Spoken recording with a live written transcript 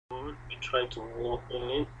try to walk in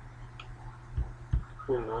it.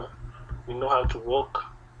 We know how to walk.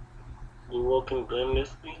 We walking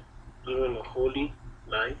blamelessly, living a holy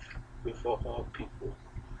life before all people.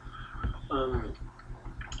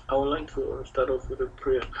 I would like to start off with a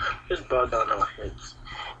prayer. Let's bow down our heads.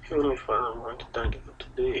 Heavenly Father, I want to thank you for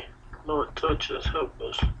today. Lord, touch us, help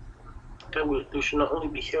us. That we should not only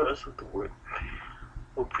be hearers of the word,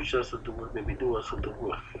 or preachers of the word, but be doers of the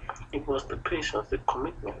word. Give us the patience, the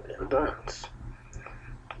commitment, the endurance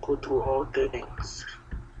to go through all things.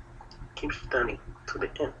 Keep standing to the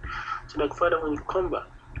end. So that, Father, when you come back,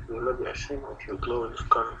 we will not be ashamed of your glorious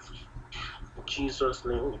coming. In Jesus'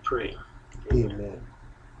 name we pray. Amen.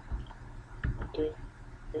 Okay.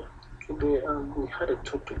 Today we had a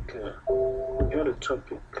topic.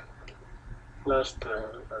 Last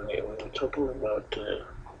time, and we were talking about.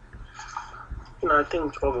 I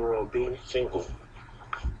think overall being single.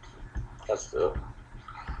 As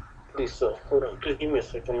please, hold on. Please give me a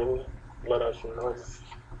second. Let me let us know.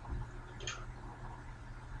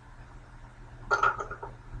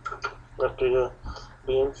 After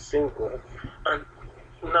being single, and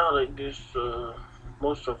now like this,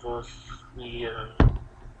 most of us we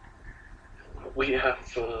have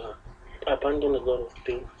abandoned a lot of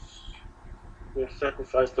things. We've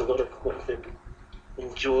sacrificed a lot of things that we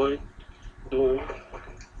enjoyed doing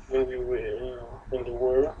when we were in the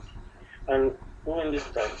world, and during this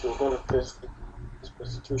time, we're going to face this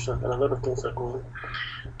persecution, and a lot of things are going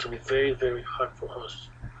to be very, very hard for us.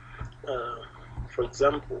 For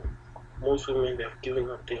example, most women, they have given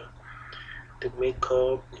up their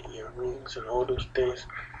makeup, the earrings, and all those things,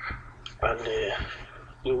 and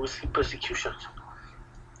you will see persecutions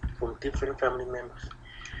from different family members.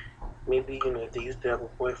 Maybe if they used to have a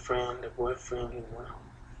boyfriend,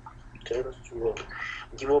 tends to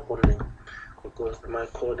give up on them because they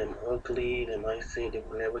might call them ugly. They might say they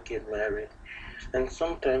will never get married, and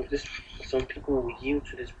sometimes some people will yield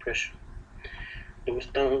to this pressure. They will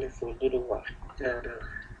stand only for a little while. And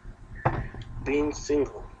being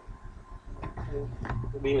single,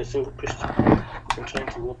 being a single Christian, and trying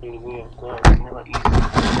to walk in the way of God is never easy.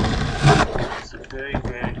 It's a very,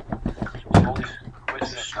 very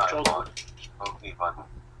struggle. Okay, button.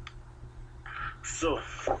 So,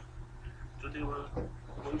 today we're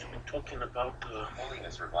going to be talking about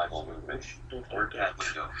Holiness Revival Movement. Word path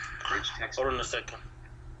window. Bridge text. Hold on a second.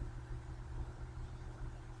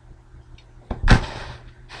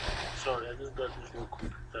 Sorry, I just got this new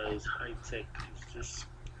computer. It's high tech. It's just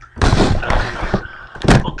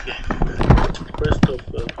okay. First off,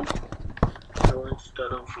 I want to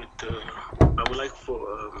start off with. I would like for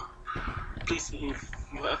please, if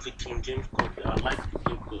you have a King James copy, I'd like to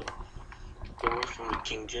give the word from the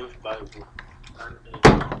King James Bible, and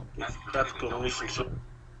if you have permission, so.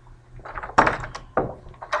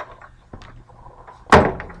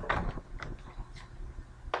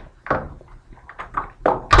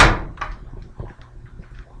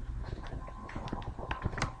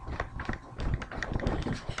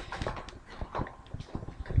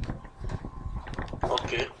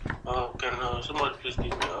 Okay. Can somebody please give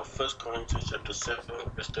me 1 Corinthians chapter 7,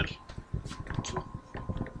 verse 32?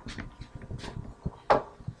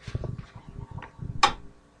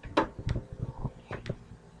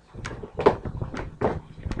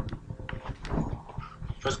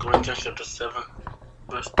 First Corinthians chapter 7,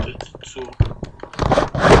 verse 32.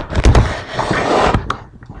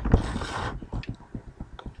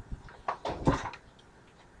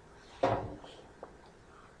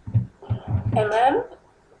 Amen.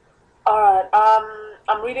 All right.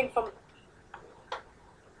 I'm reading from.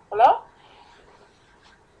 Hello.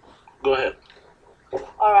 Go ahead.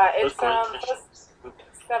 All right. It's verse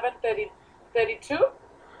 7:32.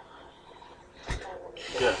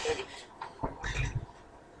 Yeah.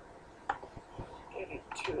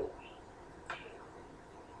 32.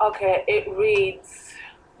 Okay. It reads.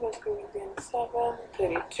 First Corinthians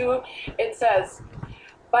 7:32. It says,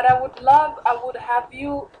 "But I would have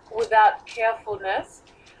you without carefulness,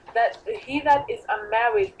 that he that is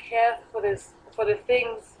unmarried care for the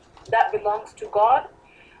things that belongs to God,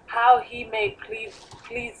 how he may please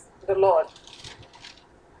the Lord."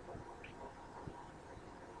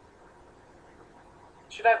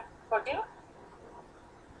 Should I continue?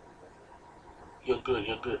 You're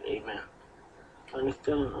good. Amen. And it's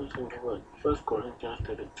telling us in the word, 1 Corinthians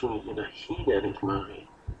 32, is that he that is married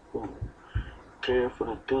will care for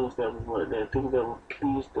the things that will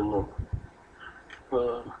please the Lord.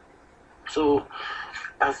 So,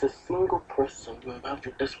 as a single person, you have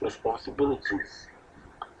these responsibilities.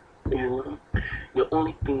 The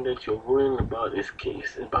only thing that you're worrying about is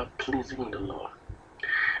about pleasing the Lord.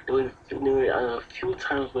 there were a few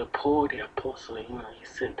times where Paul the apostle, he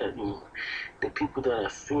said that the people that are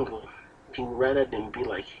single, he would rather than be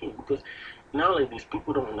like him, because nowadays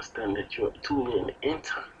people don't understand that you're truly in the end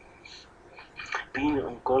time. Being in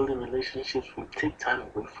ungodly relationships will take time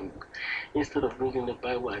away from you. Instead of reading the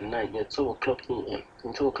Bible at night, you're 12 o'clock a.m.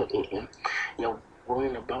 In 12 o'clock a.m., you're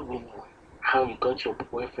worrying about how you got your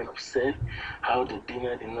boyfriend upset, how the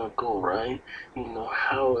dinner did not go right,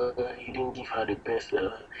 how you didn't give her the best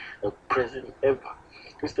present ever.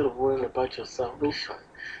 Instead of worrying about your salvation,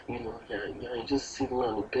 you're just sitting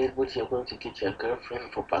on the bed, what you're going to get your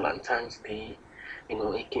girlfriend for Valentine's Day,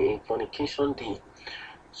 aka fornication day.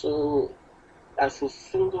 So, as a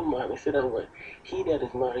single man, he said that what he that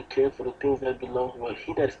is married care for the things that belong to God,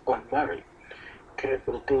 he that is unmarried care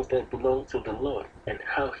for the things that belong to the Lord, and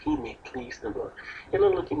how he may please the Lord. You're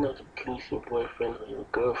not looking out to please your boyfriend or your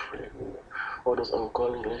girlfriend, all those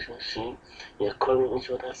ungodly relationships. You're calling each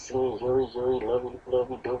other, saying yori yori, lovey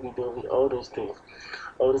lovey, dovey dovey, all those things.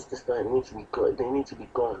 All these things that need to be gone, they need to be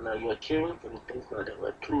gone. Now you are caring for the things now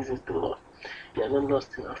that pleases the Lord. You are not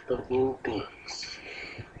lusting after vain things.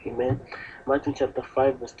 Amen. Matthew chapter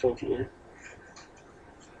 5 verse 28.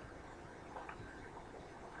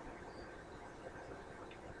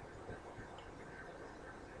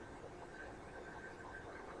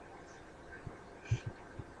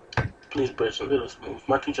 Please, brethren, let us move.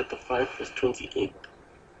 Matthew chapter 5 verse 28.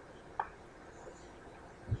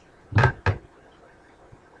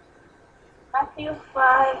 Matthew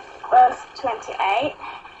 5 verse 28.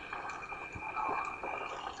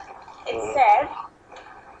 It said,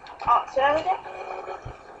 should I read it?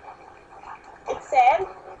 It said,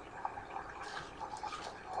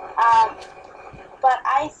 but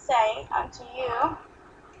I say unto you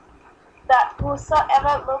that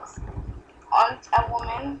whosoever looks on a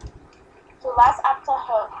woman to lust after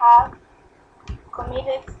her hath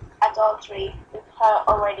committed adultery with her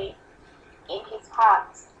already in his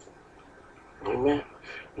heart. Amen.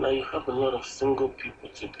 Now you have a lot of single people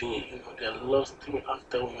today, they're lusting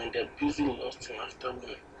after women, they're busy lusting after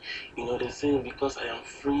women. They're saying because I am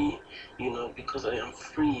free, because I am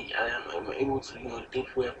free, I'm able to, date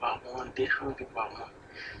whoever I want, date how many people I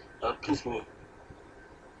want.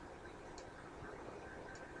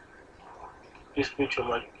 Please put your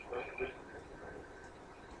mic.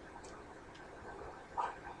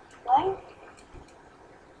 Right?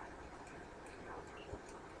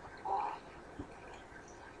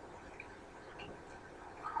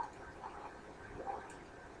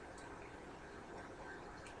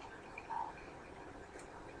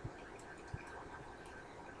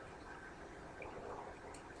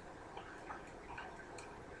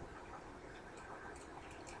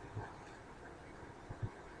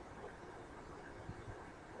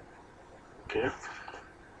 Okay.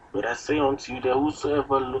 But I say unto you that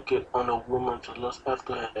whosoever looketh on a woman to lust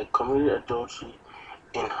after her had committed adultery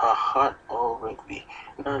in her heart already.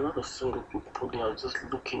 Now, a lot of single people, they are just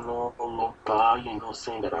looking all over,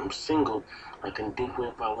 saying that I'm single, I can date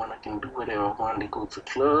whoever I want, I can do whatever I want. They go to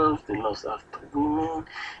clubs, they lust after women.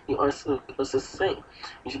 As a saying,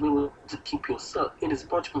 you should be able to keep yourself. It is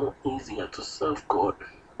much more easier to serve God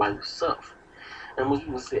by yourself. And most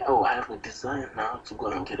people say, oh, I have a desire now to go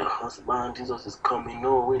and get a husband. Jesus is coming.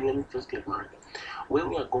 No, wait, let me just get married. Where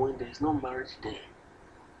we are going, there is no marriage there.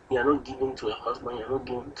 You are not given to a husband, you are not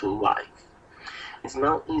given to a wife. It's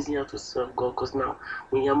now easier to serve God because now,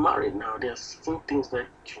 when you're married now, there are some things that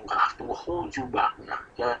you have to hold you back now.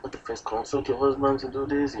 You have to first consult your husband to do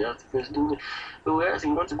this, you have to first do this. But whereas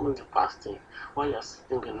you want to go into fasting while you're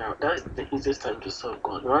single now, that is the easiest time to serve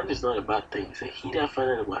God. Marriage is not a bad thing. It's a he that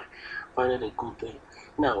findeth a wife, findeth a good thing.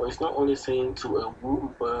 Now, it's not only saying to a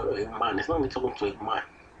man, it's not only talking to a man.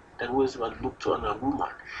 That was what looked on a woman.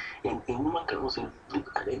 And a woman can also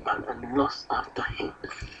look at a man and lust after him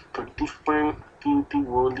for different guilty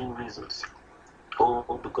worldly reasons.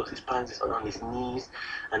 Oh, because his pants is on his knees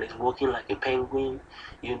and he's walking like a penguin,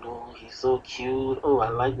 he's so cute. Oh, I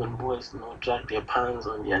like when boys, drag their pants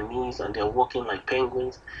on their knees and they're walking like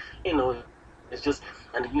penguins. It's just,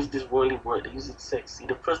 and they use this worldly word, they use it sexy.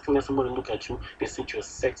 The first thing that somebody look at you, they say you're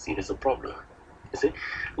sexy, there's a problem. You see,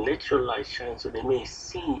 let your light shine so they may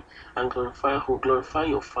see and glorify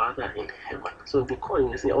your Father in heaven. So if they call you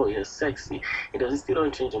and say, oh, you're sexy, it still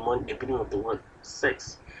don't change the meaning of the word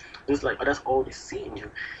sex. Just like, that's all they see in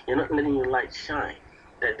you. You're not letting your light shine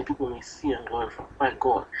that the people may see and glorify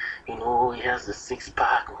God. He has the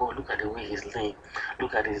six-pack. Oh, look at the way he's laying.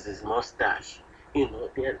 Look at his mustache.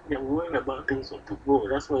 They're worrying about things of the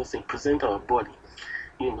world. That's why they say, present our body,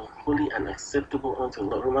 holy and acceptable unto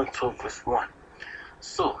Lord. Romans 12 verse 1.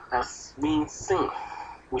 So, as being single,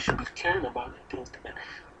 we should be caring about the things that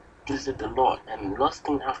pleased the Lord and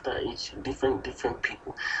lusting after each different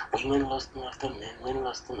people. Women lusting after men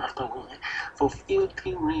lusting after women for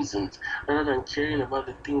filthy reasons rather than caring about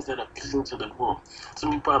the things that are pleasing to the world.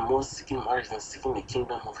 Some people are more seeking marriage than seeking the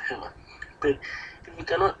kingdom of heaven. But if you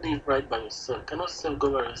cannot live right by yourself, cannot serve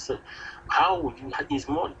God by yourself, how would you? It's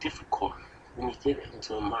more difficult when you get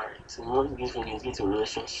into a marriage. It's more difficult when you get into a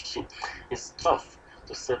relationship. It's tough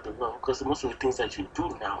to serve the Lord because most of the things that you do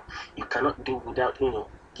now, you cannot do without,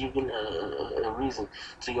 giving a reason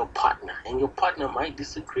to your partner, and your partner might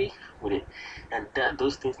disagree with it, and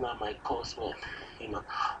those things now might cause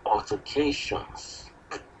altercations.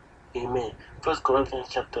 Amen. 1 Corinthians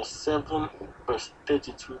chapter 7, verse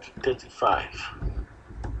 32 to 35.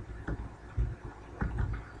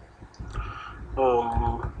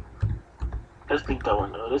 Let's leave that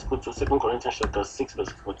one. Let's go to 2 Corinthians chapter 6,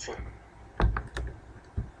 verse 14.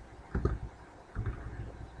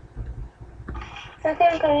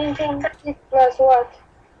 Second Corinthians 6 verse what?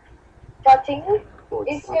 14?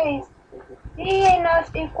 It says, "Ye are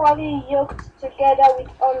not equally yoked together with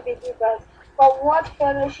unbelievers. For what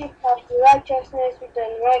fellowship hath righteousness with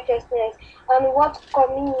unrighteousness? And what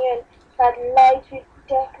communion hath light with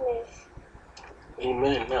darkness?"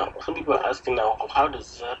 Amen. Now, some people are asking now, how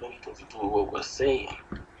does this have anything to do with what we're saying?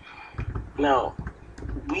 Now,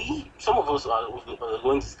 some of us are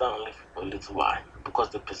going to stand on it for a little while because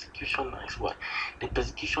the persecution is what? The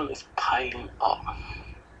persecution is piling up.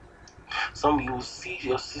 Some you will see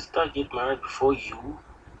your sister get married before you.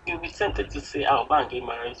 You'll be tempted to say, I'll go and get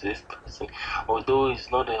married to this person. Although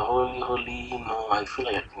it's not a holy, I feel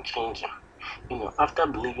like I can change him. After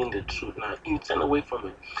believing the truth now, you turn away from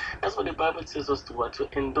it. That's what the Bible tells us to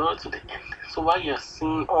endure to the end. So while you're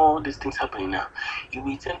seeing all these things happening now, you'll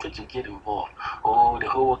be tempted to get involved. Oh, the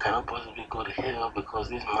whole world cannot possibly go to hell because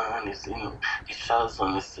this man is, he shouts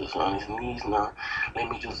on his knees now. Let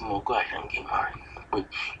me just, go ahead and get married. But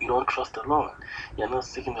you don't trust the Lord. You're not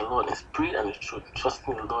seeking the Lord in spirit and the truth,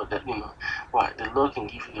 trusting the Lord that, the Lord can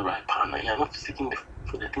give you the right partner. You're not seeking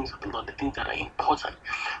for the things of the Lord, the things that are important.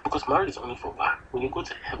 Because marriage is only for that. When you go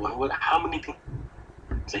to heaven, how many things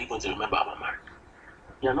are you going to remember about marriage?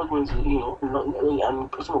 You're not going to,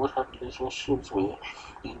 and some of us have relationships where,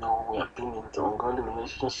 we have been into ongoing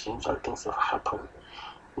relationships and things have happened.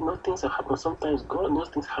 Things have happened. Sometimes God knows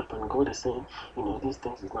things happen. God is saying, these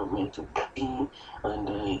things is not meant to be, and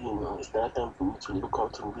it's that time for me to look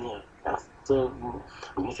up to me and serve you.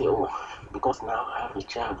 And you say, oh, because now I have a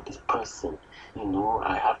child with this person,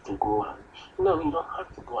 I have to go and no, you don't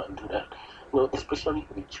have to go and do that. Especially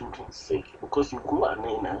for the children's sake, because you go and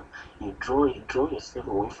then you draw yourself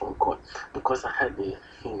away from God. Because I had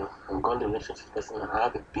ungodly relationship person, I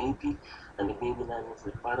have a baby, and the baby now needs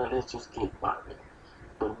the father. Let's just get married.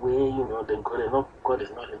 But where, God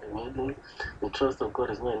is not in the wedding, the trust of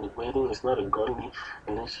God is not in the wedding, it's not a godly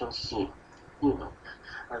relationship, And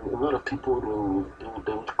a lot of people,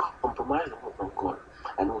 they would compromise the word of God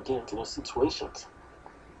and will get into those situations.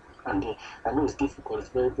 And I know it's difficult, it's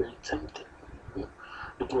very, very tempting.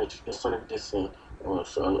 Looking at your son and just saying,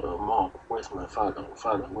 Mom, where's my father?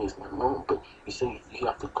 Father, where's my mom? But you say you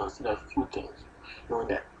have to consider a few things, knowing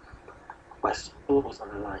that my soul was on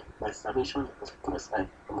the line. My salvation was on my side.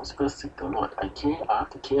 I must first seek the Lord. I have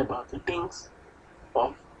to care about the things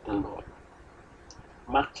of the Lord.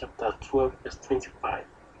 Mark chapter 12, verse 25.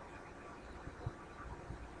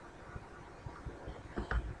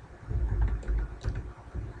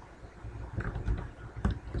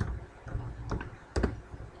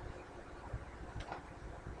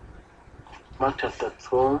 Mark chapter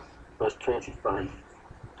 12, verse 25.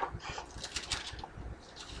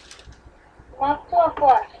 Mark 12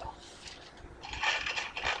 what?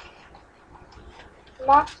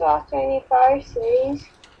 Mark 12:25 says,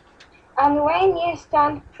 "And when ye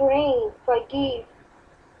stand praying, forgive,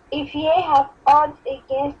 if ye have aught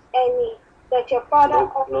against any, that your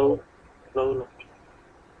Father No.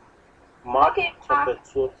 Mark chapter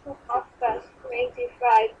 12, verse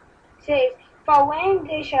 25 says, "For when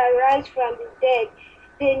they shall rise from the dead,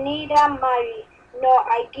 they neither marry nor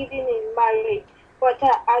are given in marriage, but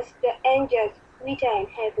are as the angels which are in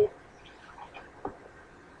heaven."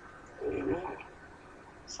 Amen.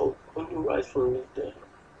 So when you rise from the dead,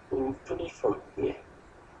 when you finish from here,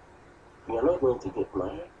 you are not going to get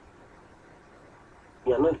married.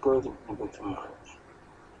 You are not going to be into marriage.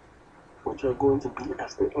 But you are going to be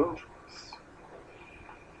as the angels.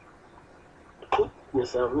 Put your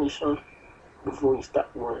salvation before you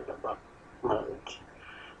start worrying about marriage.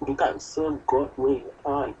 If you can't serve God where you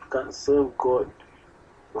are, if you can't serve God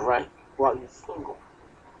right while you're single,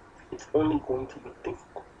 it's only going to be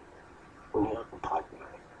difficult when you have a partner.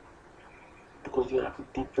 because you have a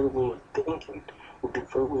different way of thinking, a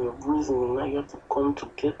different way of reasoning. Now you have to come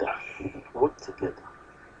together, work together.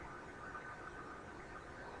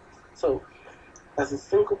 So, as a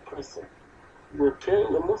single person,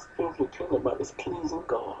 the most things you're caring about is pleasing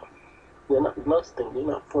God. You're not lusting, you're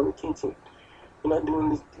not fornicating, you're not doing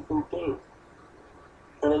these different things.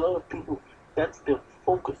 And a lot of people, that's their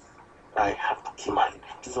focus. I have to keep married.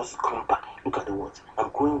 Jesus is coming back. Look at the watch.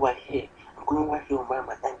 I'm going right here. I'm going right here around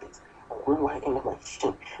my ankles. I'm going right under my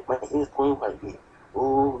chin. My hair is going right here.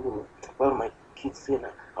 Oh, you know, what my kids say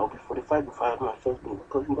now? I'll be 45 before I have my first baby,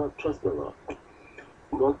 because you don't trust the Lord.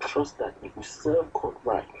 You don't trust that if you serve God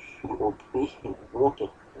right, you obey Him, walk in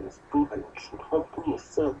His spirit and truth, humble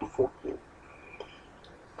yourself before Him.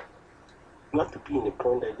 You have to be in the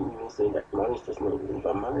point that you say that marriage does not mean if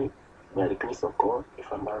I'm married, by the grace of God.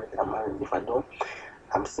 If I'm married, I'm married. If I don't,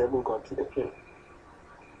 I'm serving God to the end.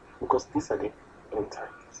 Because these are the end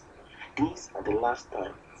times. These are the last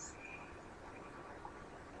times.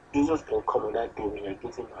 Jesus can come on that day when you're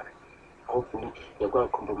getting married. Hopefully, you're going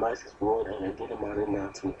to compromise His word and you're getting married now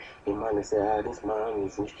to a man and say, this man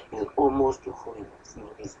is almost to holiness.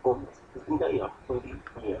 He's almost. It's either you're holy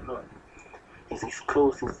or you're not. He's this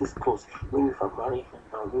close, he's this close. Maybe if I marry him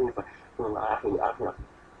now, maybe if I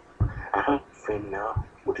have a friend now,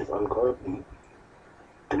 which is ungodly.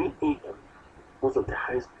 3 a.m. Most of the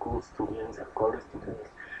high school students and college students,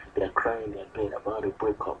 they are crying in their bed about a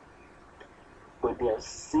breakup. But they have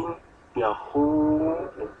seen their whole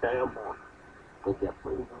entire month, but they are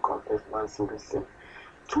not even confessed one single sin.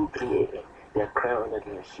 2, 3 a.m. They are crying under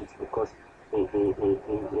their sheets because they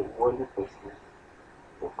want the person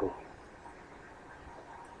of God.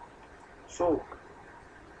 So,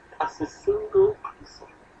 as a single person,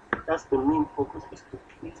 that's the main focus, is to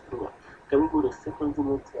please God. Can we go to 2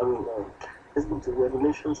 Timothy? Let's go to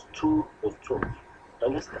Revelations 2 verse 12.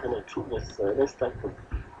 Let's start from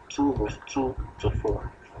 2 verse 2 to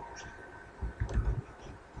 4.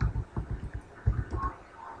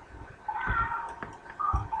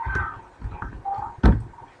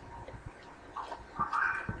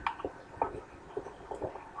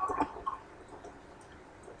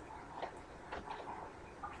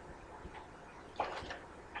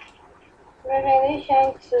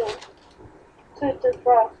 Revelation 2 to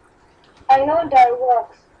 4. I know thy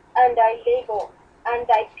works, and thy labor, and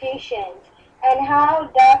thy patience, and how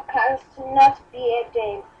thou canst not bear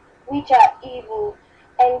them which are evil,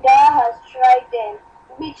 and thou hast tried them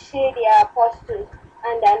which say they are apostles,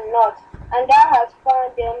 and are not, and thou hast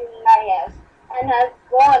found them liars, and hast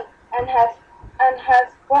borne,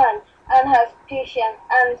 and hast patience,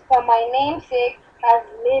 and for my name's sake hast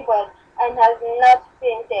labored, and has not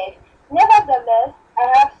fainted. Nevertheless,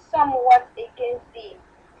 I have somewhat against thee,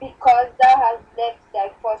 because thou hast left thy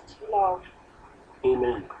first love.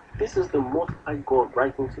 Amen. This is the Most High God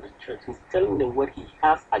writing to the church. He's telling them what He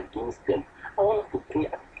has against them. I want us to pay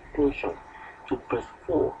attention to verse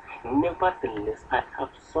 4. Nevertheless, I have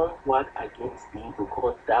somewhat against thee,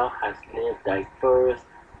 because thou hast left thy first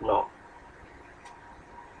love.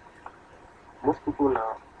 Most people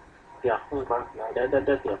now, their husbands now, that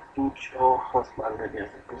their future husband that they're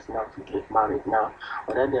supposed now to get married now,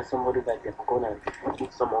 or that there's somebody that they're gonna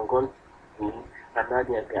get someone going to meet, and now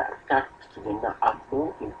they're attached to them now are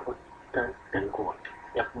more important than God.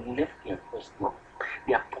 They have left their first love.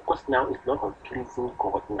 Their focus now is not on pleasing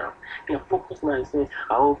God now. Their focus now is saying,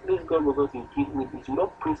 I will please God because He gave me this. You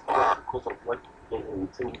don't praise God because of what He gave me.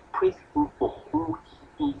 So you praise Him for who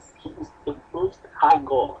He is. He is the Most High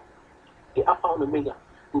God, the Alpha and Omega.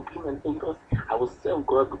 Because I will serve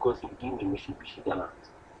God because He gave me Mitsubishi Galant.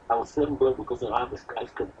 I will serve God because I have a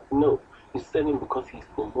skyscraper. No, you serve Him because He's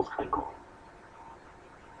the Most High God.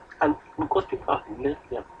 And because people have left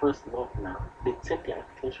their first love now, they take their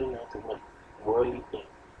attention now to what? Worldly things.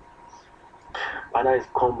 Father is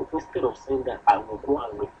coming. Instead of saying that I will go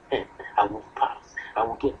and repent, I will fast, I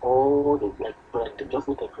will get all the just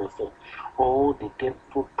look at yourself, all the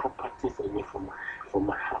deadful properties away from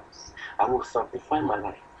my house. I will sanctify my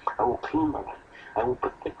life. I will clean my life. I will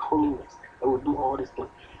protect holiness. I will do all these things.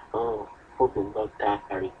 Oh, hope the Lord die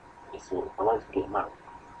carry his soul. I want to get married.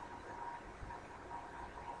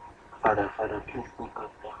 Father, please make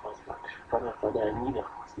up my husband. Father, I need a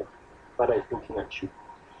husband. Father is looking at you.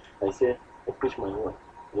 I said, I preach my word.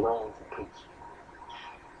 You don't want to preach.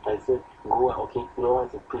 I said, go out, okay, you don't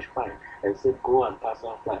want to preach, fine. I said, go and pass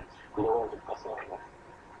off life. You don't want to pass off life.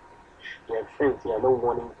 Your friends, you are not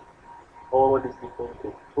wanting all these different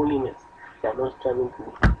things. Holiness, you are not striving to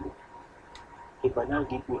live with me. If I now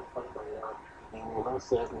give you a husband now, you will not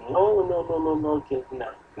serve me. Oh, no, okay,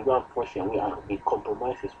 now. You don't push your way out. You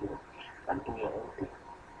compromise His will and do your own thing.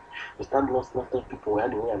 You start losing after people.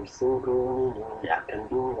 Anyway, I'm single, I can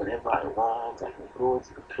do whatever I want, I can go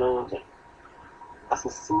to the clubs. As a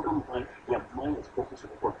single man, your mind is focused on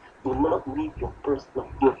God. Do not leave your first love.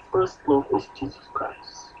 Your first love is Jesus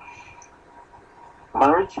Christ.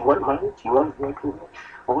 Marriage, you want marriage, you want working,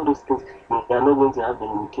 all those things, you are not going to have them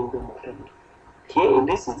in the kingdom of heaven. Here in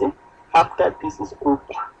this season, after this is over,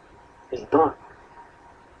 it's done.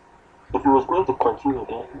 If it was going to continue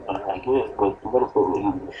there, I guess, but what is going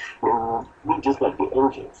to be just like the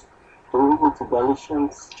angels. So we go to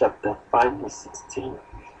Galatians chapter 5 verse 16.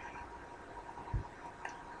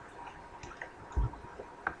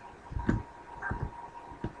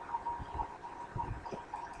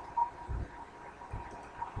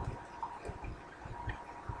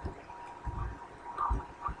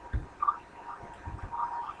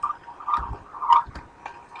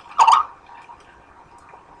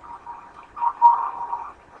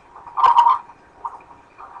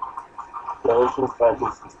 Galatians 5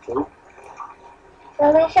 verse 16.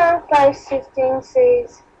 Galatians 5:16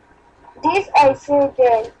 says, "This I say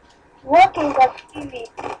then, walk in the Spirit,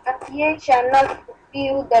 and ye shall not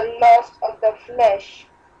fulfill the lust of the flesh."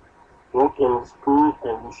 Walk in the Spirit,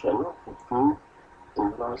 and you shall not fulfill the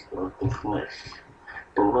lust of the flesh,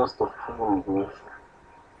 the lust of having birth,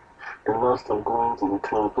 the lust of going to the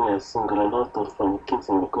club being a single, the lust of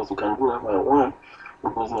fornicating because you can do whatever I want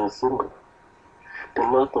because you're single. The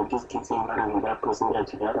lust of just getting married with that person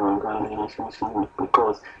that you had an ungodly relationship with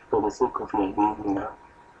because for the sake of your baby now.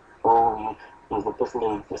 Oh, he's the person that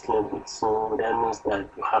you just slept with, so that means that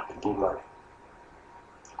you have to get married.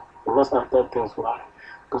 The lust after things, why?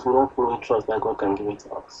 Because we don't fully trust that God can give it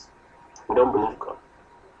to us. We don't believe God.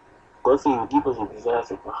 God says He will give us the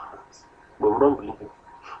desires of our hearts, but we don't believe Him.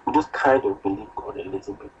 We just kind of believe God a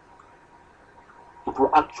little bit. If we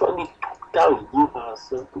actually took down and give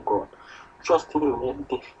ourselves to God, trusting Him in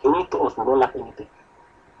everything, He only tells us we don't lack anything.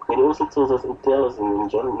 But He also tells us, it tells in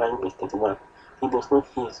John 9 verse 31, He does not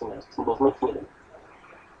hear sinners, He does not hear them.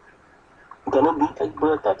 You cannot be like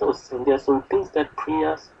Brother Tatos, and there are some things that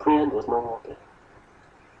prayer does not work in.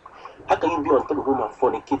 How can you be on top of a woman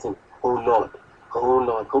fornicating? Oh Lord,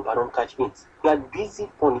 hope I don't catch it. You are busy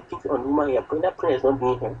fornicating on woman, your prayer, that prayer is not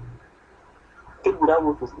being heard. Take that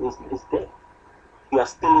work is there. You are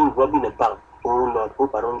stealing, robbing a bank. Oh Lord,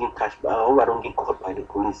 hope I don't get hope I don't get caught by the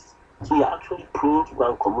police. So you are actually praying to go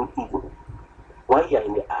and commit evil. While you are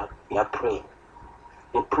in the act, you are praying.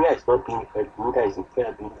 The prayer is not being heard, neither is the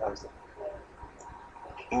prayer being answered.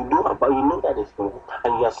 You know that it's wrong,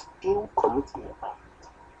 and you are still committing your act.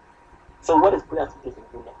 So what is prayer supposed to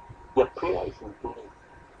do now? Your prayer is in vain.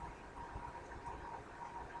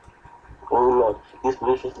 Oh Lord, this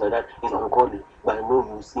relationship like that is ungodly, but I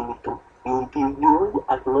know you see me too. You only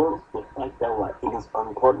acknowledge the fact that it is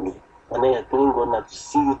ungodly, and then you're telling God not to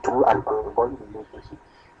see you through an ungodly relationship.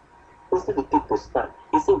 Instead to take the stand,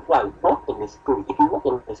 He said, "Why walk in the Spirit? If you walk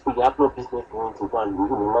in the Spirit, you have no business going to go and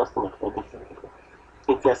lost in everything.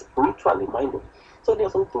 If you are spiritually minded." So there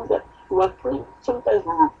are some things that you are praying. Sometimes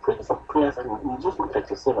we will pray some prayers and you just look at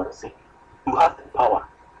yourself and say, "You have the power."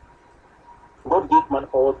 God gave man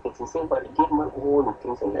all things. He said, but He gave man all the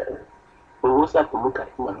things on the earth. We also have to look at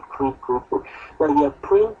Him and pray. When you are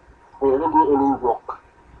praying, and you're not doing any work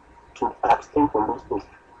to abstain from those things.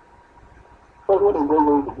 But what is God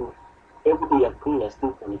going to do? Every day you are praying, you are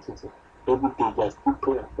still fornicating. Every day you are still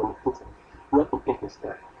praying and fornicating. You have to take a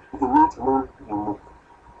stand. If you need to move, you move.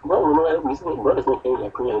 God will not help you. God is not hearing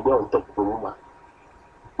your prayer. You are on top of the woman.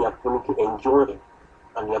 You are fornicating, enjoying,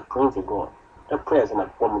 and you are praying to God. That prayer is an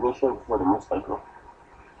abomination before the Most High God.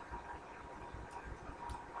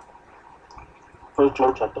 1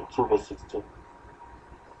 John chapter 2 verse 16.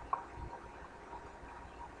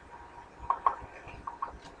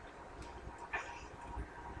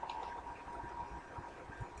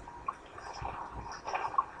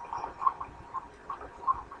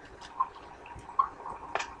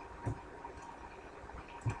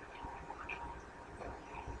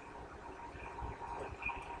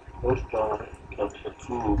 First John chapter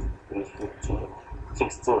 2 verse 16.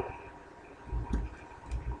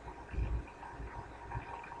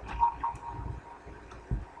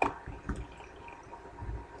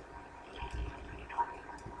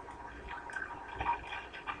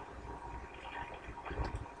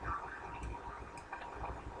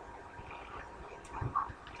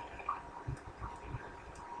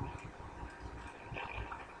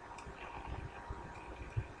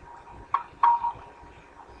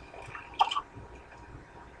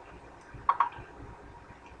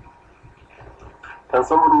 Can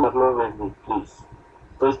somebody have not read it, please?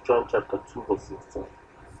 1 John chapter 2 verse 16.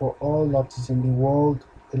 For all that is in the world,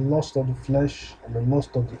 a lust of the flesh, and the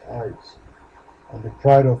lust of the eyes, and the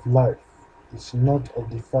pride of life is not of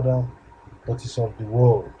the Father, but is of the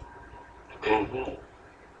world. Mm-hmm.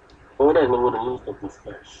 What I know the lust of the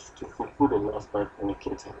flesh, to fulfill the lust by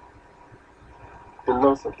fornicating. The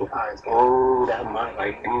lust of the eyes. Oh, that man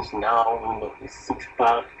like this now, his six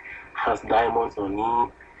pack has diamonds on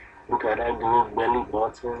it. Look at that girl's belly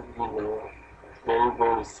button, very,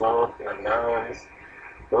 very soft and nice.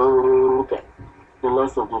 Oh, look at the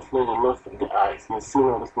lust of the flesh, the lust of the eyes. You see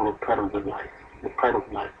all this in the pride of the life, the pride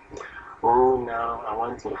of life. Oh, now I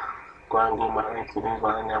want to go and get married to this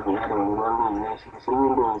one and we had a one relationship. So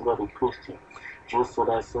even though he's not a Christian, just so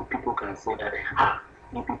that some people can say that,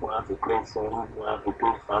 you people have a great son, you people have a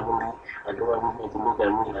great family. I don't want people to look at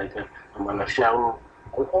me like I'm an ashawo.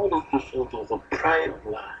 And all these different things, the pride of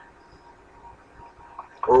life.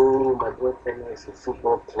 Oh, my boyfriend is a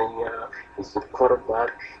football player, he's a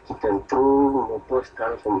quarterback, he can throw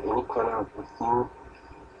touchdowns from any corner of the field.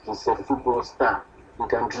 He's a football star. He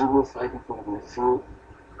can dribble 5 people in the field.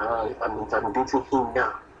 If I'm dating him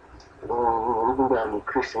now, even though I'm a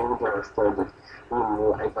Christian, even though I'm studying,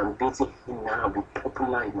 if I'm dating him now, I'll be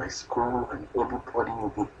popular in my school and everybody will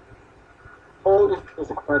be. All this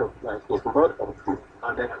is a part of life. It's not of the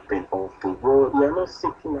other than of the world. You are not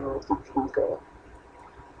seeking out to please God.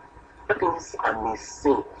 That means I'm a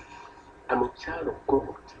saint. I'm a child of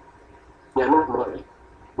God. You are not married,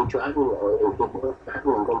 but you're having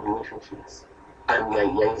God relationships. And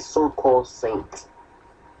you're a so-called saint.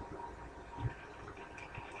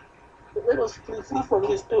 Let us flee from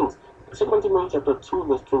these things. 2 Timothy chapter 2,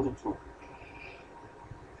 verse 22.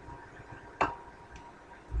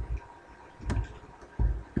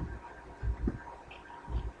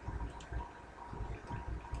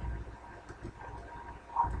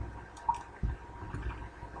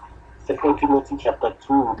 Second Timothy chapter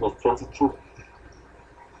 2, verse 22.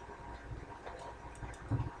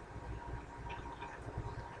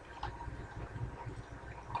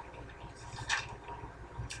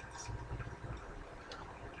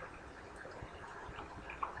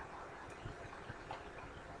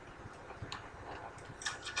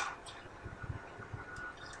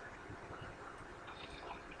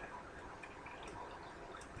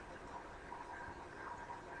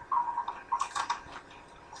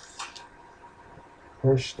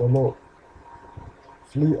 Praise the Lord.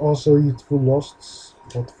 Flee also youthful lusts,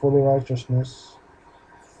 but follow righteousness,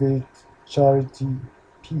 faith, charity,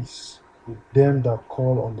 peace with them that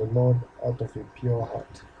call on the Lord out of a pure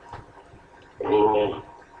heart. Amen.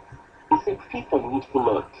 It's a flee from youthful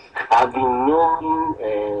lust. I've been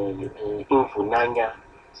knowing Infunanya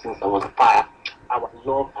since I was 5. Our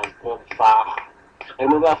love has gone far. I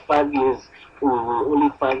remember 5 years, only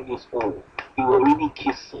 5 years old. We were really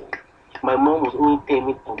kissing. My mom was only telling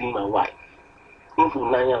me to be my wife.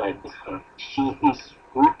 Infunanya like this, she is,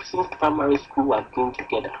 since primary school, we have been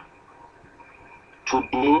together.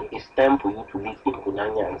 Today, it's time for you to leave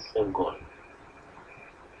Infunanya and serve God.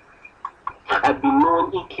 I've been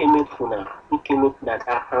knowing Ikeme that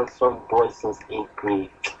handsome boy since 8th grade.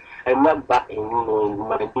 I remember back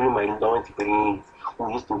during my lunch breaks,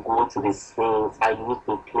 we used to go to the swings. I used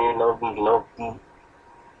to play lovey.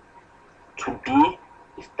 Today,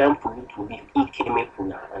 it's time for you to leave Ikeme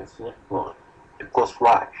and serve God. Because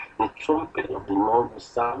why? The trumpet of the Lord will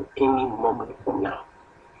sound any moment from now.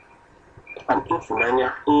 And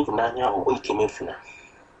Infunanya or Ikeme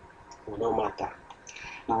will not matter.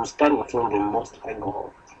 You will stand in front of the Most High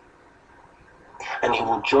God, and He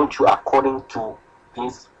will judge you according to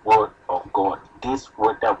this word of God, this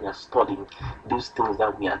word that we are studying, these things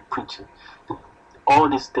that we are preaching. All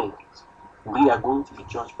these things, we are going to be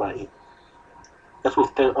judged by Him. That's what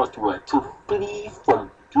He's telling us to flee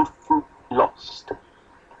from youthful lust,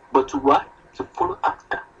 but to what? To follow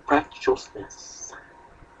after righteousness.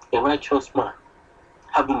 A righteous man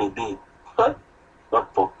having a babe,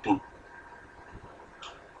 not for pain.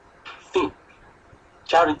 Faith,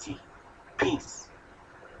 charity, peace.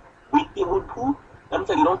 We will do. I'm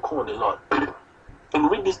saying you don't call on the Lord. When you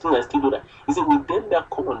read this thing, I still do that. He said, with them that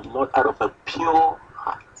call on the Lord out of a pure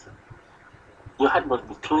heart. Your heart must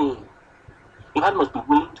be clean. Your heart must be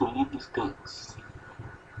willing to leave these things.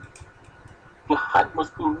 Your heart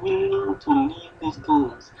must be willing to leave these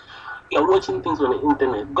things. You're watching things on the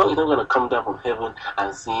internet. God is not going to come down from heaven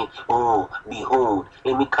and say, oh, behold,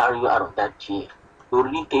 let me carry you out of that chair. He will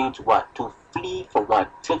really tell you to what? To flee from what?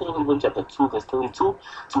 2 Timothy chapter 2, verse 22.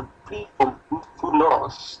 To flee from youthful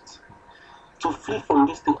lust. To flee from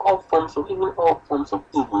this thing, all forms of evil,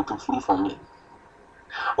 to flee from it.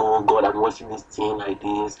 Oh God, I'm watching this thing like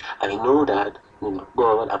this. I know that,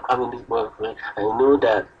 God, I'm having this boyfriend. I know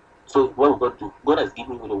that So what God do? God has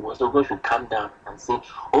given you the word, so God should come down and say,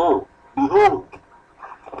 "Oh, behold,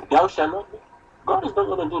 thou shalt not." God is not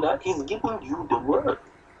going to do that. He's giving you the word,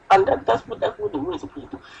 and that's what the word is supposed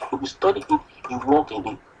to do. If you study it, you walk in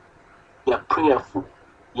it. You are prayerful.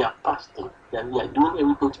 You are fasting. You are doing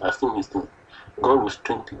everything to ask Him this thing. God will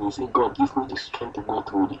strengthen you. Say, God, give me the strength to go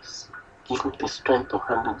through this. Give me the strength to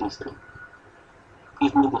handle this thing.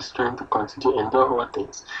 Give me the strength to continue to endure all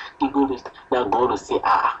things. Give me this. Now God will say,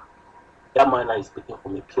 that man is speaking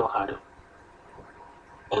from a pure heart.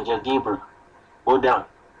 Angel Gabriel, go down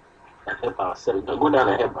and help our servant. Go down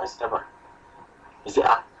and help my servant. He said,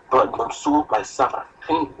 but Monsoon, my servant.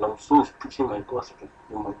 Hey, Monsoon is preaching my gospel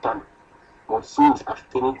in Montana. Monsoon is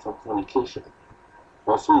abstaining from fornication.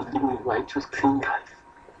 Monsoon is living a righteous, clean life.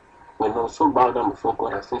 When Monsoon bow down before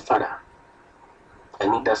God and say, Father, I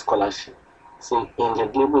need that scholarship. Say, Angel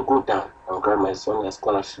Gabriel, go down and grant my son a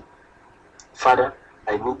scholarship. Father,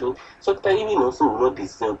 I need it. Sometimes even also will not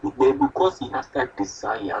deserve it, but because he has that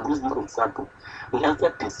desire, I'm just giving an example. He has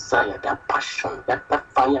that desire, that passion, that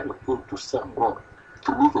fire in him to serve God,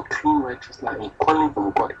 to live a clean, righteous life, a calling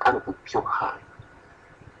from God out of a pure heart.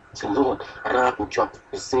 Say, Lord, I don't have a job.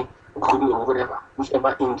 You say, go me or whatever,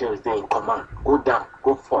 whichever angel is there in command, go down,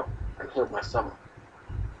 go forth, and help my servant.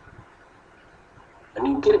 And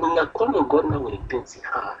you get it when you're calling on God now with a dirty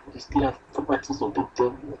heart, you still have properties of the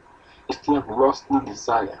devil. You still have lustful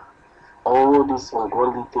desire, all these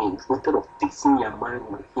ungodly things, instead of fixing your mind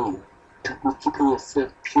on Him, to keeping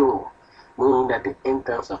yourself pure, knowing that the end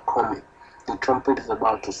times are coming, the trumpet is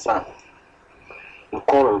about to sound. You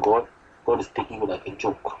call on God, God is taking you like a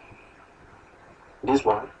joke. This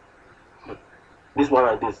one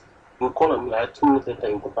like this. You call on me like 2 minutes later,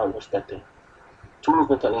 you go back and watch that thing. 2 minutes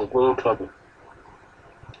later, you're going clubbing.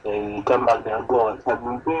 And you come back there and go on. I've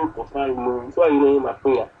been praying for 5 months. Why are you not in my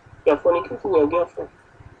prayer? You are fornicating your girlfriend.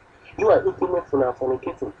 You are intimate for now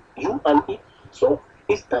fornicating. You and it. So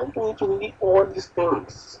it's time for you to leave all these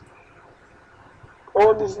things.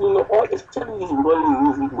 All these, all especially these rolling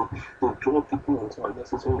music to draw people into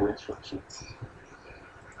unnecessary relationships.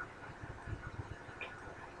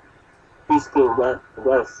 These things, go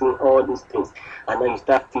and see all these things, and then you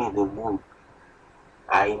start feeling the mood.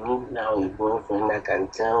 I need now a boyfriend that can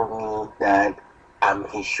tell me that I'm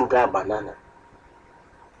his sugar banana.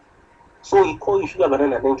 So he call you sugar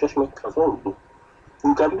banana, then judgment comes. What will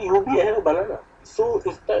do? You'll be a hell banana. So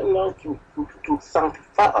it's time now to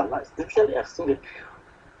sanctify our lives. Especially I've seen it.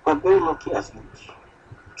 We're very lucky as youth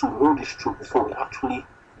to know this truth before we actually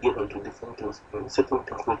get into different things, certain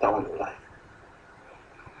things later on in life.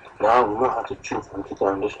 Now we know how to choose and keep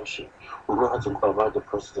a relationship. We know how to go about the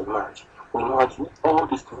process of marriage. We know how to do all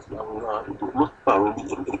these things now. We know how to do. Most people are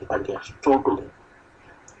really in it and they are struggling.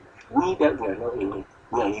 We that we are not in it,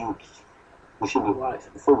 we are youths. We should be wise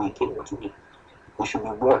before we get into it. We should be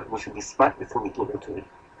wise. We should be smart before we get into it.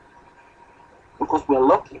 Because we are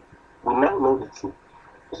lucky. We now know the truth.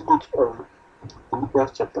 Let's go to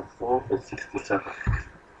Philippians chapter 4, verse 67.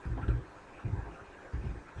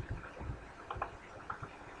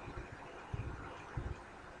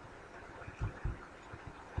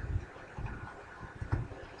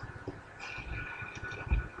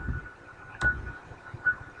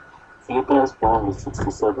 Philippians 4, verse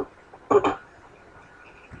 67.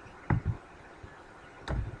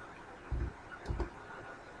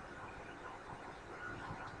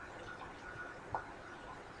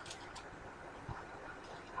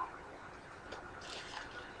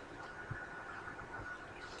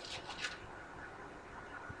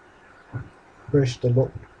 Praise the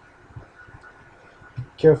Lord. Be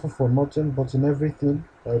careful for nothing, but in everything,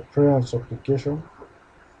 by prayer and supplication,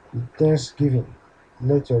 with thanksgiving,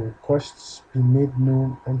 let your requests be made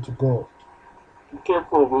known unto God. Be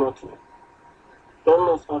careful of nothing. Don't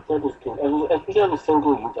lose after this thing. Especially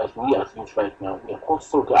single youth, as we as youth right now, we are all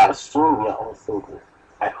single. I assume we are all single.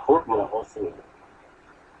 I hope we are all single.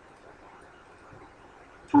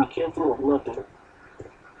 So be careful of nothing,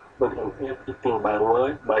 but in everything by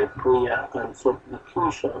word, by prayer, and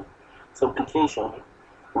supplication,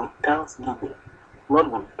 with thanksgiving,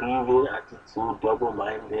 not with grieving attitude,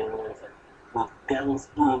 double-mindedness, with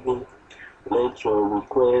thanksgiving, let your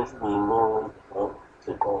request be known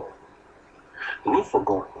unto God. Live for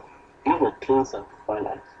God. Live a clean, sanctified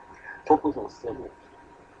life. Focus on serving.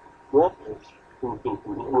 Walk with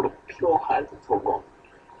a pure heart for God.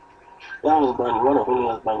 That husband, you want a holy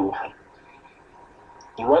husband you have.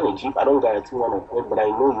 You want a Jeep, I don't guarantee one of them, but I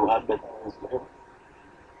know you have better ones than him.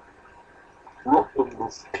 Walk in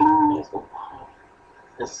this cleanness of heart,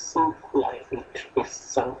 a simple life, a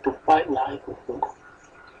sanctified life with God.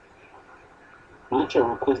 Let your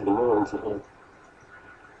request be known unto Him.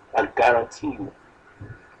 I guarantee you.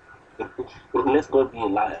 Unless God be a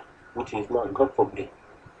liar, which he is not, God forbid.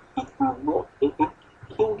 It will not. He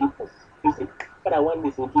will give us. You see, but I want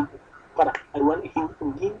this, he will give you. Father, I want him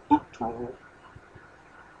to give it to you.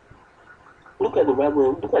 Look at the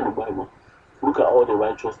Bible. Look at the Bible. Look at all the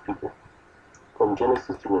righteous people from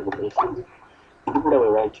Genesis to Revelation. The people that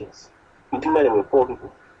were righteous. You think that they were poor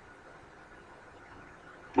people?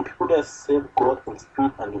 The people that serve God in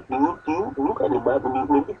spirit and you look at the Bible,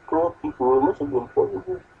 you may be poor people, most of them poor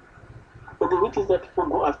people. But the riches that people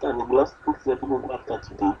go after and the last things that people go after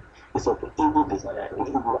today is of evil desire and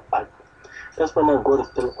evil act. That's why now God is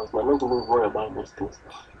telling us, man, not to worry about those things.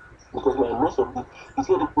 Because most of the, you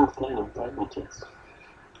see the people flying in private jets.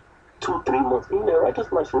 2-3 months. In the righteous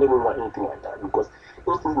man should never want anything like that because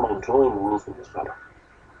those things might draw in the ways of his father.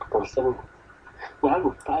 From 7. You have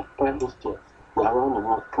a 5 private jets. They are around the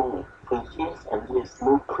world praying for years and years,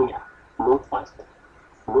 no prayer, no fasting,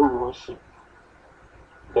 no worship.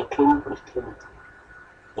 They're claiming Christianity.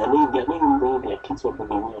 They're not even bringing their kids up in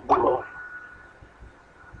the way of the Lord.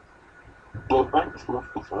 Their mind is not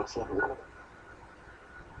fit for serving God.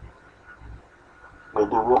 But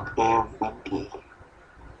they work every day.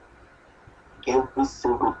 Every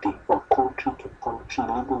single day, from country to country,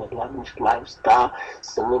 living a lavish lifestyle,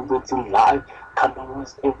 celebrating life,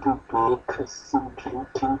 cameras every day, cursing,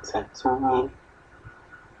 drinking, tattooing.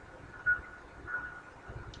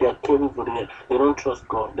 They are caring for them. They don't trust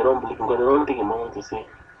God. They don't believe in God. They don't take a moment to say,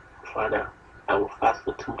 Father, I will fast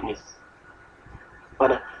for 2 days.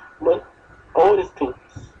 Father, but all these things,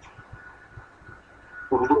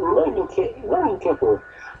 we don't even care. We don't even care for.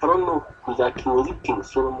 I don't know who's that king. Was it King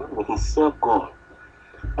Solomon when he served God?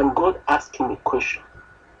 And God asked him a question.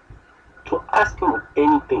 To ask him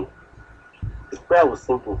anything, his prayer was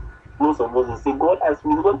simple. Most of us will say, God asked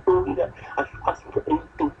me, God told me that I should ask for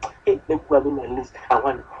anything. Hey, let me grab my list. I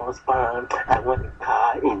want a husband, I want a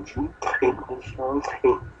car, a jeep, a mansion,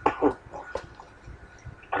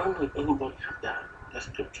 I don't know if anybody have that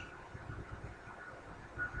scripture.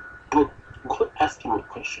 But God asked him a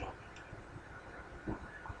question.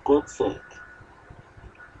 God said,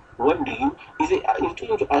 what do you, he said, you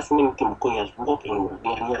told him to ask me anything because he has walked in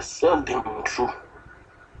and he has served them in truth.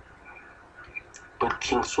 But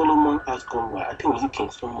King Solomon asked God, I think it was King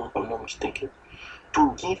Solomon, if I'm not mistaken,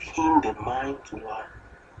 to give him the mind to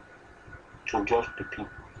judge the people.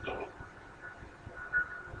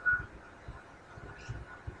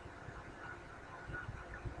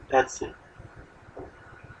 That's it.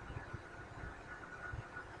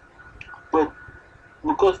 But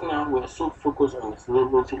because now we're so focused on the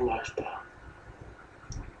celebrity lifestyle,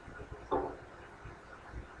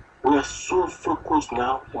 we are so focused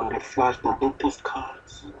now on the flash, the latest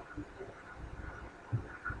cars.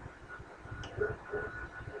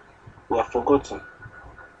 We have forgotten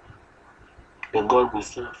the God we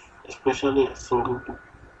serve, especially as single people.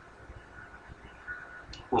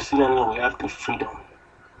 We see that now we have the freedom.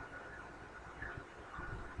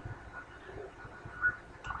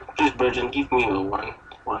 Please, Virgin, give me a 1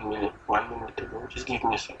 minute ago. Just give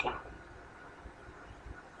me a second.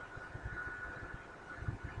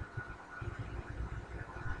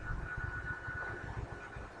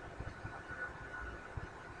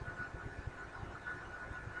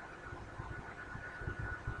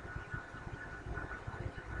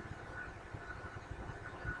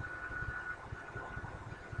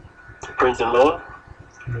 Praise the Lord.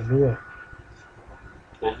 Hallelujah.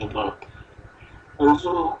 Praise the Lord. And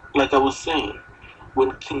so, like I was saying, when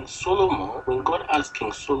God asked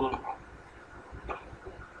King Solomon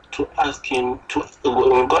to ask him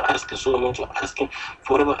when God asked King Solomon to ask him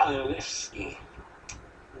for whatever, let's see.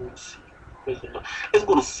 Praise the Lord. Let's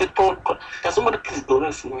go to Second. Can somebody please go?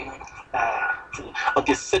 Let's see.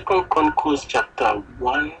 Okay, Second Chronicles chapter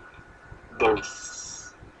 1,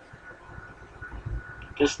 verse.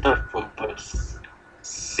 Just start from verse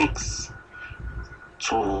 6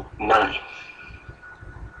 to 9.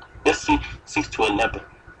 Let's see, 6 to 11.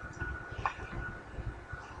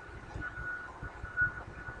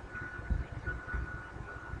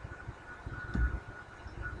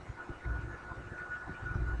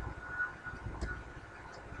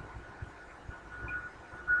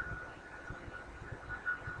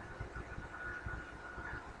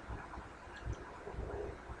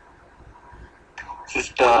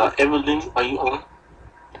 Sister Evelyn, are you on?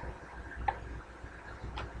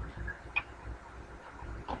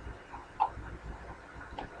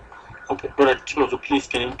 Okay, Brother Timothy, please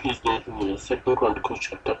can you please get me Second Chronicles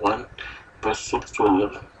chapter 1, verse 6 to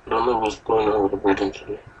 11. I don't know what's going on with the burden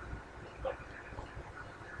today.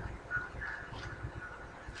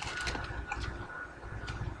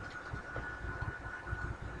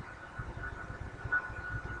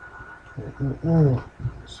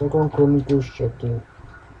 Second Chronicles chapter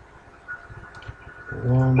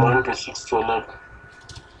 1. 1 verse 6 to 11.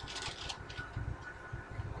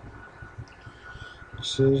 It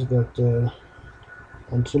says that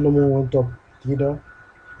and Solomon went up thither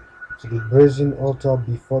to the brazen altar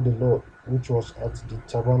before the Lord, which was at the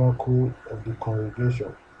tabernacle of the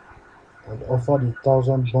congregation, and offered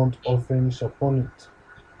 1,000 burnt offerings upon it.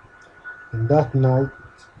 In that night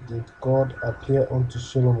did God appear unto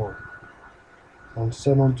Solomon, and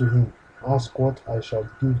said unto him, Ask what I shall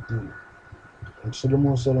give thee. And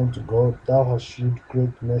Solomon said unto God, Thou hast shewed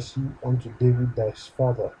great mercy unto David thy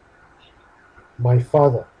father, my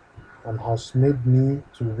father, and hast made me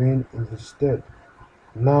to reign in his stead.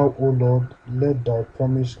 Now, O Lord, let thy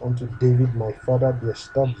promise unto David my father be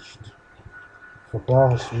established, for thou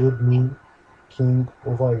hast made me king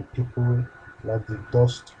over a people like the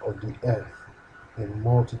dust of the earth in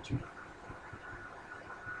multitude.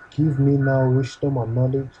 Give me now wisdom and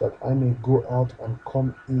knowledge, that I may go out and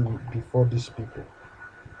come in before this people.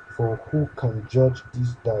 For who can judge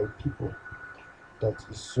this thy people that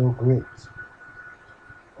is so great?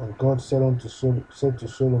 And God said to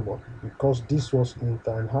Solomon, Because this was in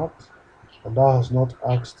thine heart, and thou hast not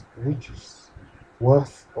asked riches,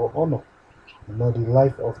 wealth, or honor, nor the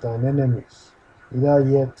life of thine enemies, neither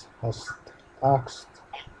yet hast asked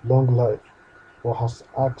long life, or hast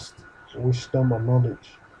asked wisdom and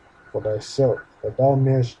knowledge for thyself, that thou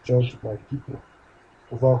mayest judge my people,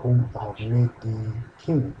 over whom I have made thee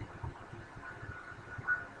king.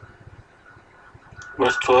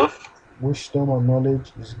 Verse 12. Wisdom and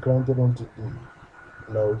knowledge is granted unto thee,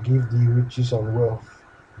 and I will give thee riches and wealth,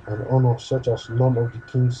 and honor such as none of the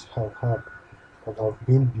kings have had, and have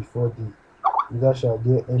been before thee, neither shall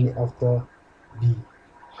there any after thee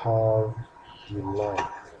have the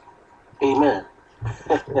like. Amen.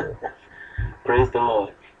 Praise the Lord. Praise the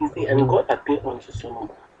Lord. You see, and God appeared unto Solomon.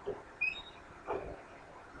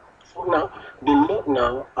 So now, the Lord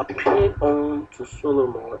now appeared unto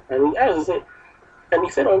Solomon, and he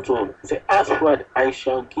said unto him, he said, Ask what I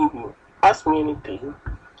shall give you. Ask me anything,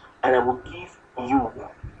 and I will give you.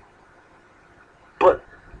 But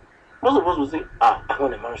most of us will say, I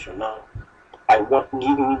want a mansion now.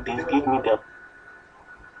 Give me this, give me that.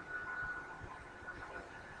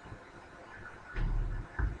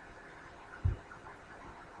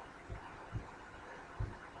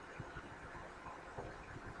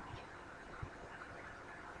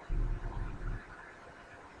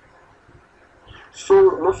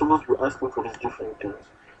 So most of us were asking for these different things,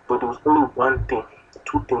 but there was only one thing,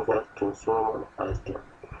 two things that King Solomon asked him.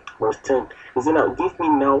 Verse 10, he said, Now give me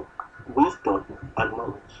now wisdom and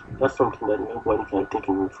knowledge. That's something that nobody can take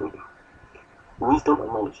away from you. Wisdom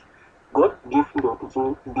and knowledge. God gave him the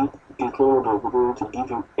opportunity, King Solomon the opportunity to give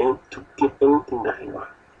him to get anything that he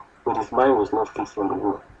wanted. But his mind was not fixed on the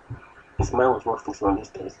woman. His mind was not fixed on these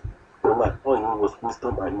things. But what all he knew was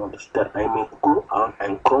wisdom and knowledge, that I may go out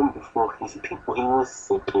and come before his people. He was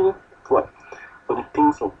seeking what? For the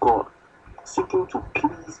things of God, seeking to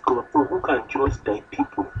please God. For who can judge thy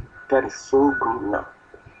people? That is so good now.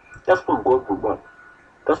 That's what God would want.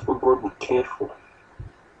 That's what God would care for.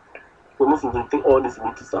 But most of them think all these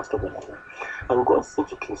riches and stuff like that. And God said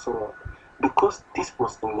to King Solomon, because this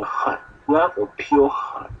was in your heart, you have a pure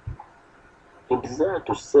heart, a desire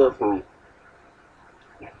to serve me,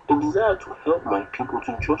 a desire to help my people,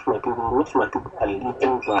 to judge my people, make my people are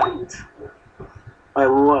living right.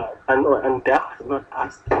 And thou hast not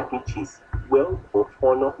asked riches, wealth, or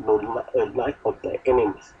honor, nor life of thy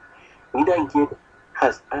enemies. Neither yet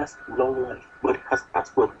has asked long life, but has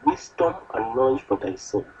asked for wisdom and knowledge for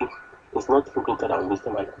thyself. It's not greater than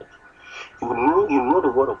wisdom and knowledge. You know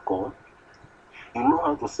the word of God. You know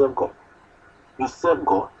how to serve God. You serve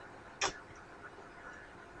God.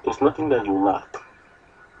 There's nothing that you lack.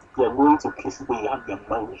 You are going to places where you have your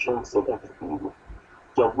mansions and everything.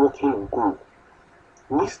 You are walking on gold.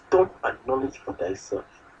 Wisdom and knowledge for thyself,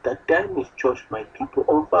 that thou mayest judge my people,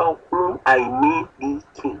 over whom I made thee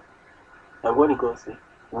king. And what did God say?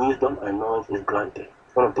 Wisdom and knowledge is granted.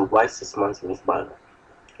 One of the wisest men in his Bible.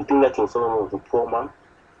 You think that King Solomon was a poor man?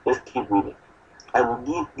 Let's keep reading. I will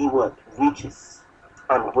give thee what? Riches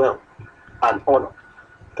and wealth and honor.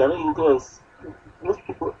 Can you guys, most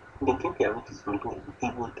people, they get their riches from doing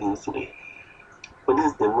evil things today. But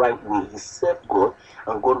this is the right way. He served God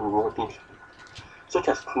and God rewarded him. Such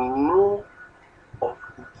as to know of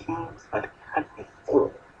the kings that had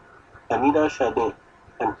before, and neither shall they,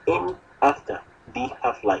 and any after thee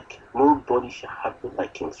have like. Nobody shall have it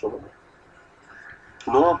like King Solomon.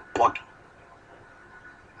 Nobody.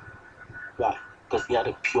 Why? Because he had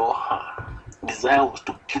a pure heart. Desire was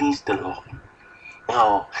to please the Lord.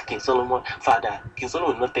 Oh, King Solomon, Father, King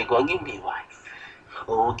Solomon not take God, give me a wife.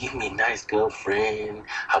 Oh, give me a nice girlfriend.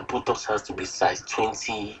 Her buttocks has to be size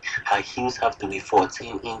 20. Her heels have to be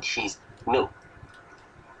 14 inches. No.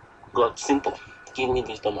 God, simple. Give me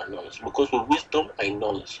wisdom and knowledge. Because with wisdom and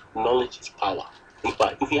knowledge, knowledge is power.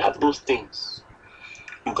 If you have those things,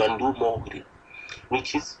 you can do more with it.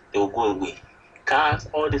 Riches, they'll go away. Cars,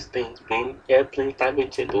 all these things, plane, airplane,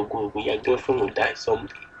 private jet, they'll go away. Your girlfriend will die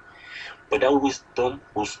someday. But that wisdom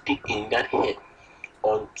will stick in that head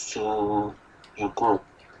until you go.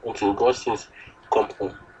 Until God says, come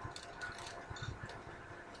home.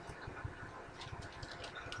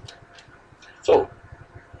 So,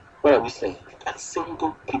 what are we saying? As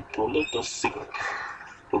single people, let us seek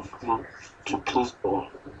to please God.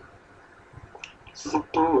 Seeking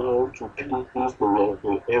Lord to please the Lord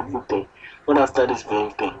in everything. Not after these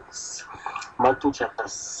very things. Matthew chapter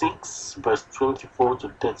 6, verse 24 to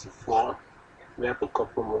 34. We have a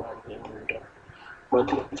couple more and then we're done.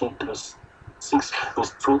 Matthew chapter 6,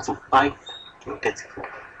 verse 25 to 34.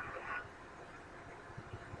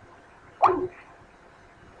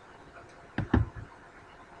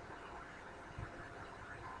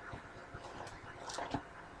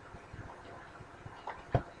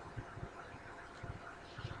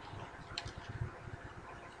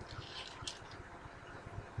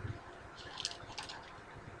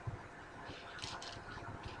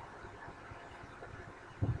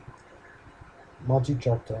 Matthew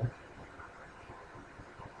chapter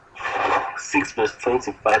 6, verse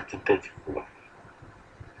 25 to 34.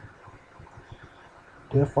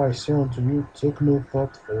 Therefore I say unto you, take no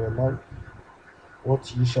thought for your life,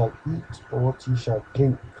 what ye shall eat or what ye shall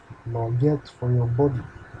drink, nor yet for your body,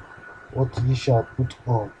 what ye shall put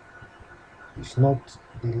on. Is not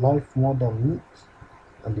the life more than meat,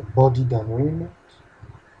 and the body than raiment?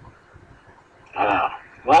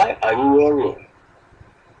 Why are you worrying?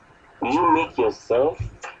 Do you make yourself?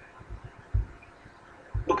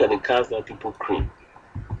 Look at the cars that people create.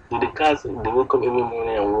 Do the cars, they wake up every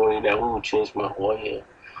morning and worry that who will change my oil,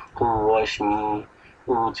 who will wash me,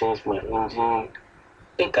 who will change my engine?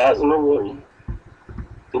 The cars will not worry.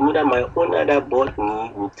 They know that my owner that bought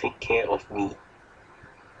me will take care of me.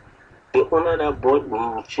 The owner that bought me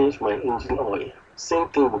will change my engine oil. Same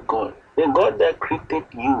thing with God. The God that created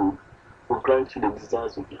you will grant you the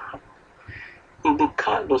desires of your heart. If the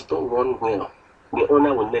car does not run well, the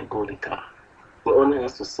owner will let go of the car. The owner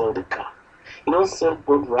has to sell the car. You don't serve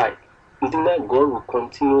God right. You think that God will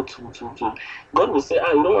continue to God will say,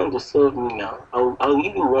 you don't want to serve me now. I'll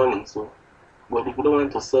give you warning. So, but if you don't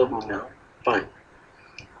want to serve me now, fine.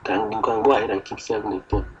 You can go ahead and keep serving it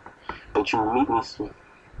then. But you will meet me soon.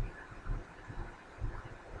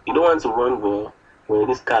 You don't want to run well when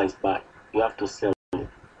this car is bad. You have to sell it.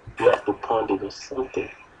 You have to pound it or something.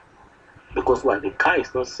 Because why? The car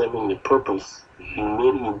is not serving the purpose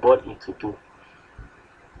you bought it to do.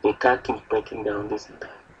 The car keeps breaking down this and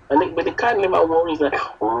that. But the car never worries like,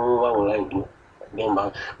 oh, what will I do? Then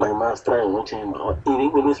my master will change my oil.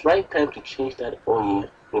 When it's right time to change that oil,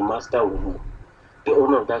 the master will know. The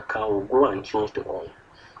owner of that car will go and change the oil.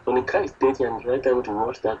 When the car is dirty and it's right time to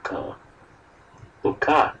wash that car,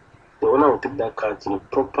 the owner will take that car to the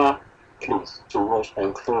proper place to wash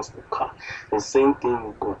and cleanse the car. The same thing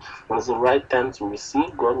with God. When it's the right time to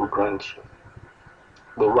receive, God will grant you.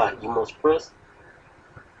 But why? You must first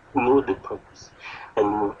know the purpose and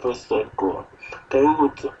you will first serve God. Can you go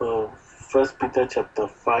to 1 Peter chapter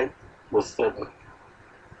 5 verse 7?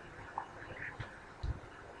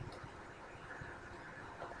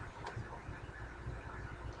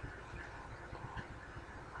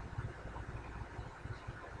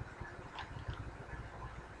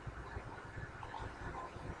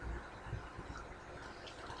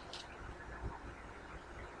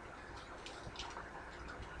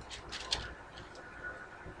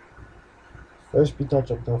 First Peter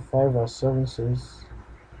chapter 5 verse 7 says,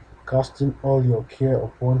 casting all your care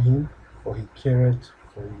upon him, for he careth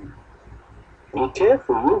for you. He cares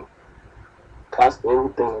for you. Cast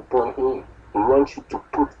everything upon him. He wants you to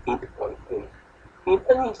put it on him. He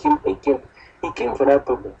came for that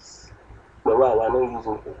purpose. But why? We're not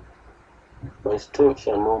using him. By strength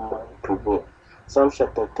shall no man prevail. Psalm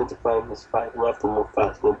chapter 35 verse 5. We have to move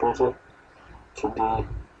fast. We're approaching to the, I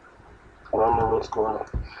don't know what's going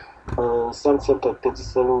on. Psalm chapter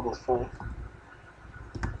 37 verse 5.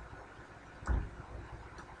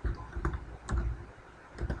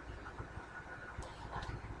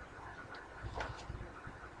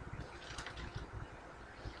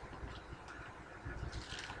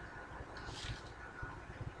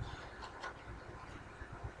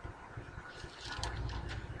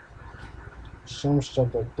 Psalms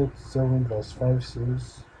chapter 37, verse 5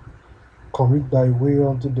 says, Commit thy way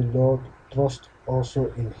unto the Lord, trust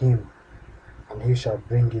also in him, and he shall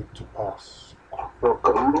bring it to pass. Well,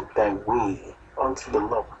 commit thy way unto the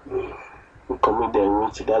Lord. You commit thy way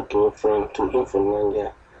to that girlfriend, to him for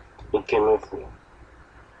longer. It came in for you.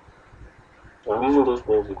 I'm using those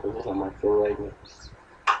names because those are my favorite names.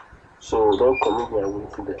 So don't commit your way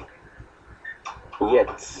to them.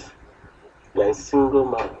 Yet, you are a single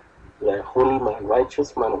man, you are a holy man,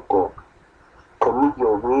 righteous man of God. Commit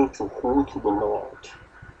your way to who? To the Lord.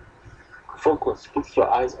 Focus, fix your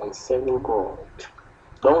eyes on serving God.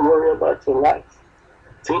 Don't worry about your life.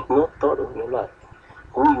 Take no thought of your life.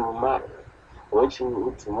 Who you marry, what you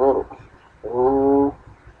will eat tomorrow. Oh,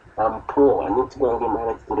 I'm poor. I need to go and get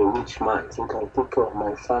married to the rich man so I can take care of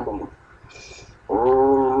my family.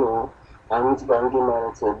 Oh, no. I need to go and get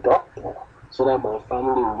married to a doctor so that my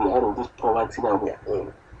family will be out of this poverty that we are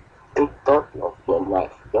in. Take thought of your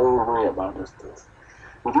life. Don't worry about those things.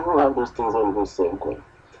 If you don't have those things, when you go serve God,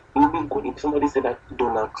 it would be good if somebody said that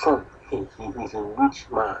Donald Trump, he is a rich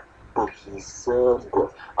man, but he serves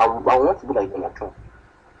God. I want to be like Donald Trump.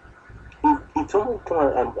 If someone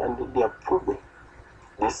come and they are proven,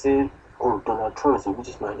 they say, oh, Donald Trump is the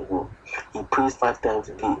richest man in the world. He prays 5 times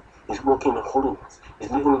a day. He's walking in holiness.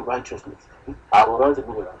 He's living in righteousness. I want to be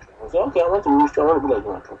Donald Trump. I say, okay, I want to be like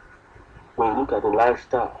Donald Trump. When you look at the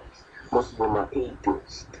lifestyles, most of them are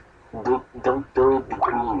atheists. They don't do a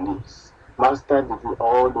degree in this. Master degree,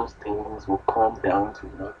 all those things will come down to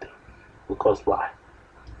nothing. Because why?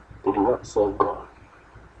 They do not serve God.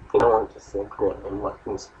 They don't want to serve God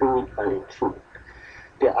in spirit and in truth.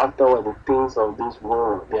 They're after the things of this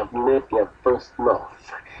world. They have left their first love.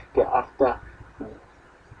 They're after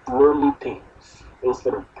worldly things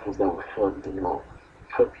instead of things that will help the Lord,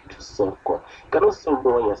 help you to serve God. You cannot serve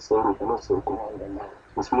God when you're single. You cannot serve God when you're married.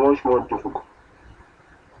 It's much more difficult.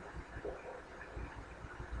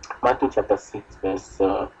 Matthew chapter 6, verse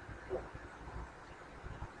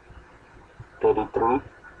 33.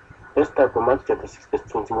 Let's start from Matthew chapter 6,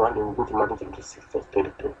 verse 21, then we'll go to Matthew chapter 6, verse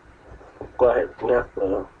 33. Go ahead. We have,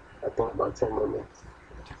 I think, about 10 more minutes.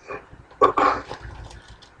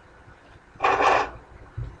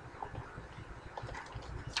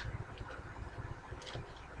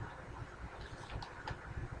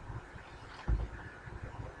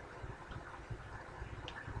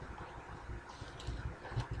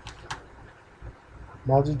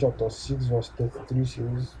 Matthew chapter 6, verse 33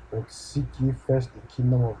 says, But seek ye first the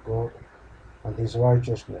kingdom of God and his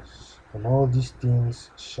righteousness, and all these things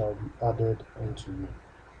shall be added unto you.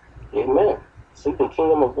 Amen. Seek the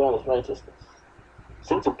kingdom of God and his righteousness.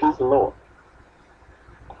 Seek to please the Lord.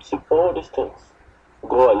 Seek all these things.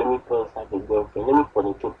 God, let me first have a girlfriend. Let me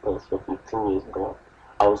fornicate first for 15 years, God.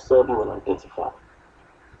 I will serve you when I'm 35.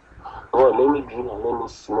 God, let me drink and let me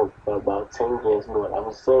smoke for about 10 years, Lord. I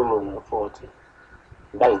will serve you when I'm 40.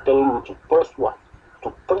 That is telling you to first what?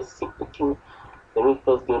 To first seek the kingdom. Let me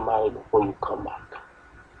first get married before you come back.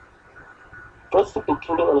 First seek the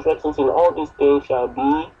kingdom and his righteousness, and all these things shall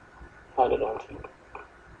be added unto you.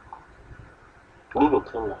 Live a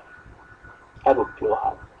clean life. Have a pure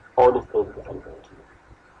heart. All these things will be added unto you.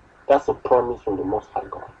 That's a promise from the Most High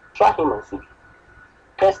God. Try him and see.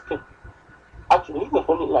 Test him. Actually, live a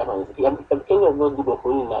holy life. And if any of us live a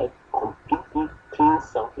holy life, completely clean,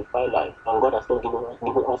 sanctified life, and God has not given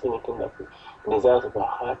us anything that we desires of our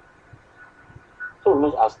heart, some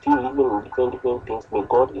of us are still living in different things, but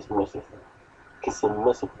God is merciful. He's a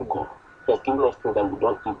merciful God. He has given us things that we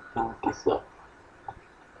don't even deserve.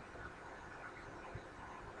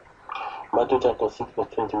 Matthew chapter 6, verse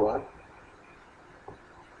 21.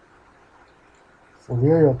 For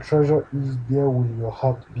where your treasure is, there will your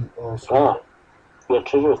heart be also. Your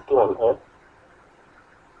treasure is still on earth.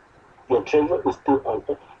 Your treasure is still on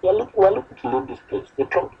earth. We're looking to leave this place. The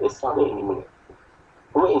Trump is somewhere in a minute.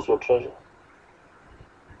 Where is your treasure?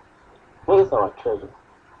 Where is our treasure?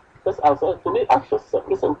 Just outside today, ask yourself,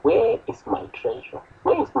 listen, where is my treasure?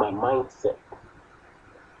 Where is my mindset?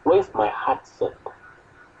 Where is my heart set?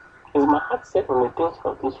 Is my heart set on the things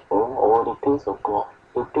of this world or the things of God?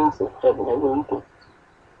 The things of heaven, heavenly things.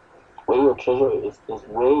 Where your treasure is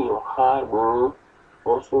where your heart will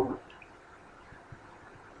also be.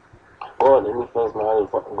 God, let me first marry you.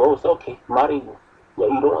 God says, okay, marry you. Yeah,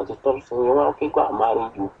 you don't want to stop saying, okay, go and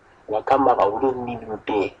marry you. When I come back, I will just leave you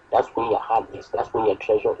there. That's where your heart is. That's where your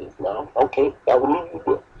treasure is now. Okay, I will leave you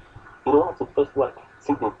there. You don't have to first what?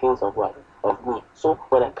 Seek the things of what? Of me. So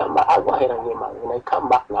when I come back, I'll go ahead and get married. When I come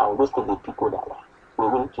back now, those are the people that are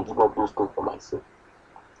willing to give up those things for myself.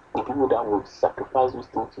 The people that will sacrifice those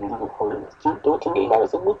things to live in holiness. Don't you think that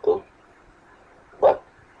is a good thing? But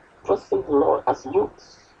first seek the Lord as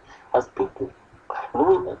youths, as people,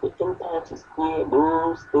 knowing that the end times is here,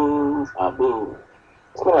 those things are being.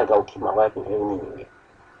 It's not like I'll keep my wife in heaven anyway.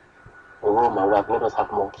 Oh, my wife, let us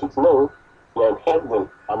have more kids. No, you're in heaven.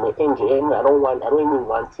 I'm an angel. I don't even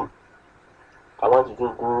want it. I want to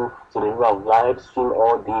just go to the river of life, swim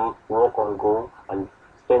all day, walk on go, and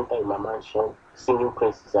spend time in my mansion, singing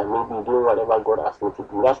praises, and maybe doing whatever God asked me to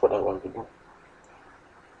do. That's what I want to do.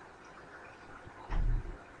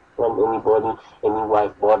 When anybody, any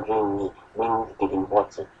wife bothering me, bring me the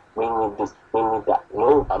important, bring me this, bring me that.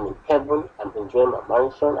 No, I'm in heaven, I'm enjoying my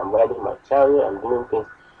mansion, I'm riding my chariot, I'm doing things.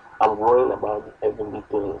 I'm worrying about the heavenly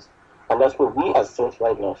things. And that's what we as saints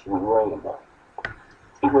right now should be worrying about.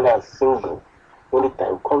 People that are single, when the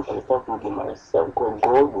time comes and it's time to get married,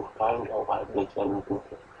 God will find a wife that you're looking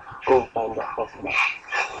for. God will find a husband.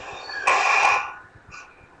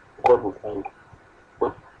 God will find you.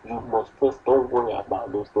 But you must first don't worry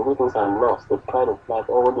about those things. Those things are lost. The pride of life,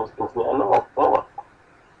 all those things, they are not of power.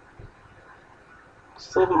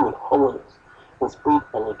 Serving with holiness, in spirit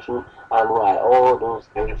and in truth, and why all those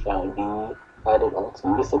things shall be added unto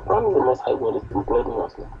you. It's a promise the Most High God is letting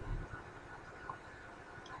us know.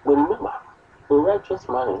 But remember, the righteous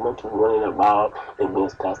man is not worried about the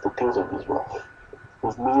base class, the things of this world.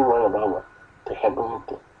 He's being worried about what? The heavenly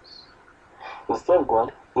things. You serve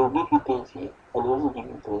God, He'll give you things here, and He'll also give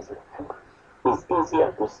you things in heaven. It's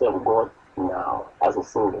easier to serve God now as a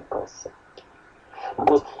single person.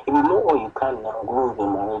 Because if you know what you can now, going into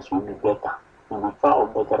marriage will be better. You'll be far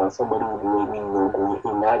better than somebody who will maybe going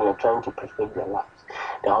in. Now they're trying to perfect their lives.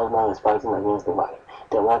 The husband is fighting against the wife.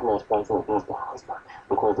 The wife is fighting against the husband.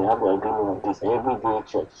 Because they have the agreement of this. Every day,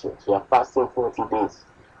 church. You are fasting 40 days.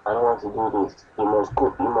 I don't want to do this. You must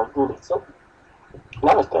go. You must do this. So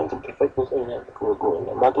now it's time to perfect this area before we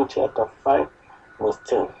go in. Matthew chapter 5, verse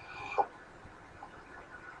 10.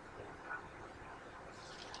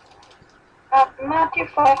 Matthew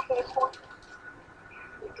 5, verse 1.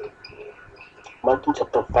 Matthew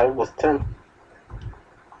chapter 5, verse 10.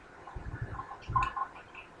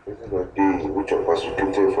 This is the day which are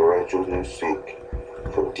persecuted for righteousness' sake,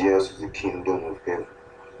 for theirs is the kingdom of heaven.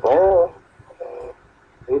 Oh,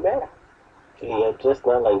 amen. You're just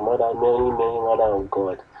not like Mother Mary, Mother of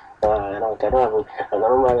God. I don't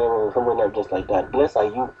know somebody else just like that. Blessed are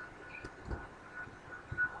you.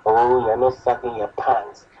 Oh, you're not sagging your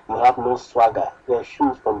pants. You have no swagger. Your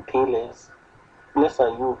shoes from Payless. Blessed are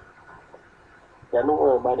you. You're not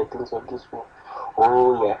worried about the things of this world.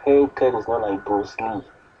 Oh, your haircut is not like Bruce Lee.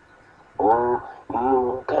 Oh,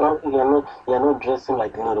 you're not dressing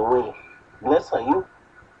like Little Wayne. Blessed are you.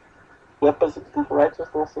 You're persecuted for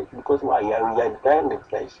righteousness' sake because why? You're dying the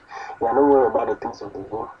flesh. You're not worried about the things of the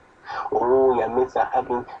world. Oh, your mates are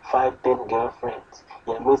having 5, 10 girlfriends.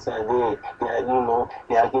 Your mates are there.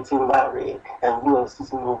 They are getting married, and you are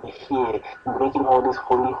sitting over here making all this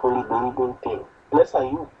holy believing thing. Blessed are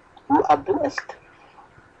you. You are blessed.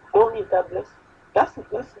 Don't leave that blessing. That's a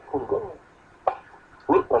blessing from God.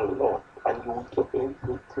 Wait on the Lord, and you will get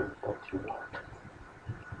everything that you want.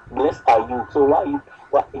 Blessed are you. So why are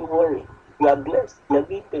you worrying? You are blessed. You are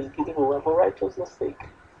being persecuted for righteousness' sake.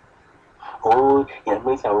 Oh, your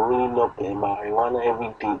mates are rolling up marijuana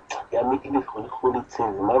every day. They are making this holy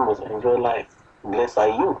things. Man must enjoy life. Blessed are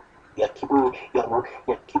you. You're keeping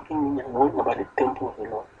worrying about the temple of the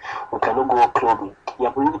Lord. We cannot go clubbing. You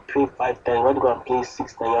have already prayed 5 times. You want to go and play 6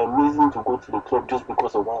 times. You're amazing to go to the club just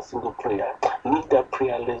because of one single prayer. Leave that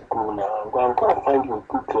prayer. Let's go now. I'm going to find you a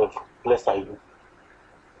good club. Blessed are you.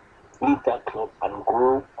 Leave that club and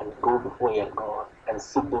go before you're gone and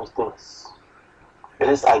seek those things.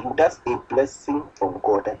 Blessed are you. That's a blessing from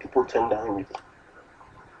God that people turn down with.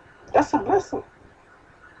 That's a blessing.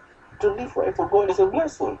 To live right for God is a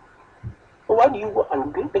blessing. So why do you go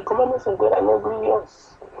and do the commandments of God are not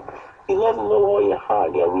grievous? You love the Lord all your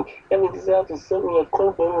heart. You have a desire to serve me. You're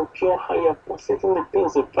confident with pure heart. You're forsaking the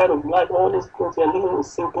things, the pride of life, all these things. You're living a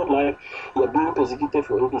simple life. You're being persecuted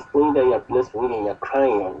for it. It's knowing that you're blessed for it and you're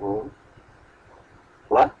crying.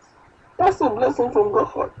 What? That's a blessing from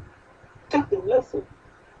God. Take the blessing.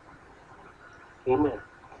 Amen.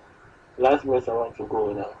 Last verse I want to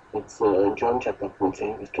go now. It's John chapter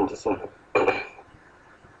 14, verse 27.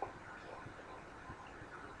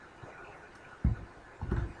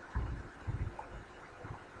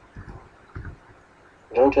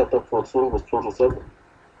 John chapter 14, verse 27.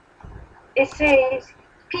 It says,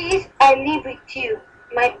 Peace I leave with you,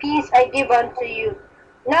 my peace I give unto you.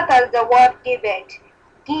 Not as the world giveth,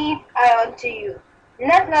 give I unto you.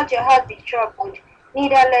 Let not your heart be troubled,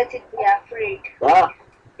 neither let it be afraid.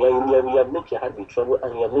 You have let your heart be troubled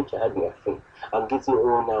and you have let your heart be afraid. I'm getting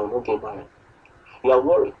old now, don't get married. You are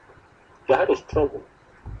worried. Your heart is troubled.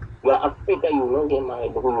 You are afraid that you will not get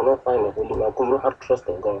married because you will not find a holy man because you don't have trust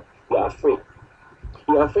in God. You are afraid.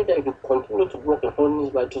 You are afraid that if you continue to walk in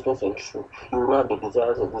holiness, righteousness, and truth, you will not have the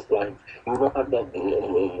desires of this life. You will not have that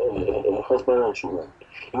husband that you want.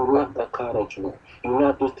 You will not have that car that you want. You will not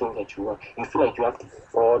have those things that you want. You feel like you have to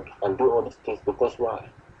fraud and do all these things because why?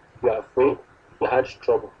 You are afraid. Your heart is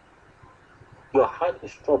troubled. Your heart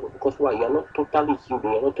is troubled because why? You are not totally healed. You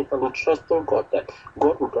are not totally trusting God that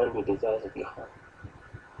God will grant you the desires of your heart.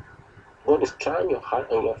 God is trying your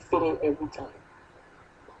heart and you are failing every time.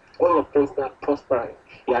 All your friends are prospering,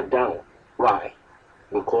 you are down. Why?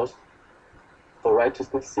 Because for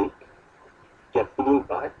righteousness' sake, you are feeling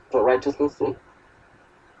bad. For righteousness' sake,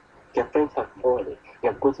 your friends have fallen.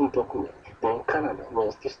 You have gotten documents. They're in Canada.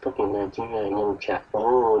 We're still stuck in Nigeria and Nigeria.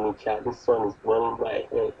 Oh, Nigeria, this sun is burning by.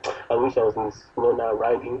 I wish I was in snow now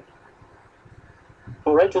riding.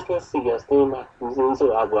 For righteousness' sake, you're staying back. You say,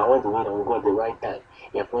 so I want to wait on God the right time.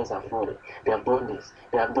 Your friends have fallen. They have done this.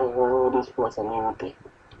 They have done all these works and everything.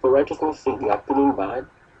 For righteousness' sake, you are feeling bad.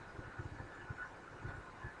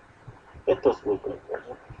 Let us wake up.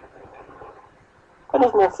 Let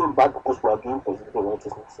us not feel bad because we are doing positive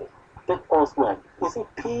righteousness' sake. Let us know. You see,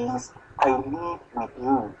 peace I live with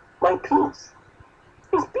you. My peace.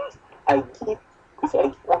 His peace I give. If I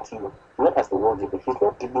give unto you, not as the world gives, but He's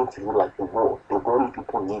not giving to you like the world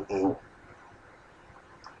people give you.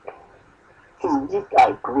 His gifts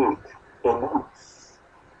are great enough.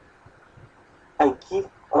 I give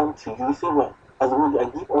unto you. You say what? As the word I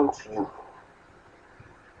give unto you.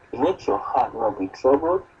 Let your heart not be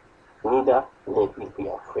troubled, neither let it be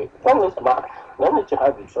afraid. Don't let your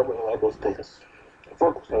heart be troubled in those things.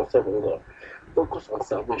 Focus on serving God. Focus on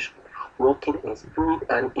salvation. Walking in spirit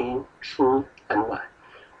and in truth and life.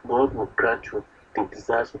 God will grant you the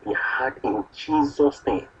desires of your heart in Jesus'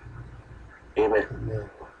 name. Amen. Amen.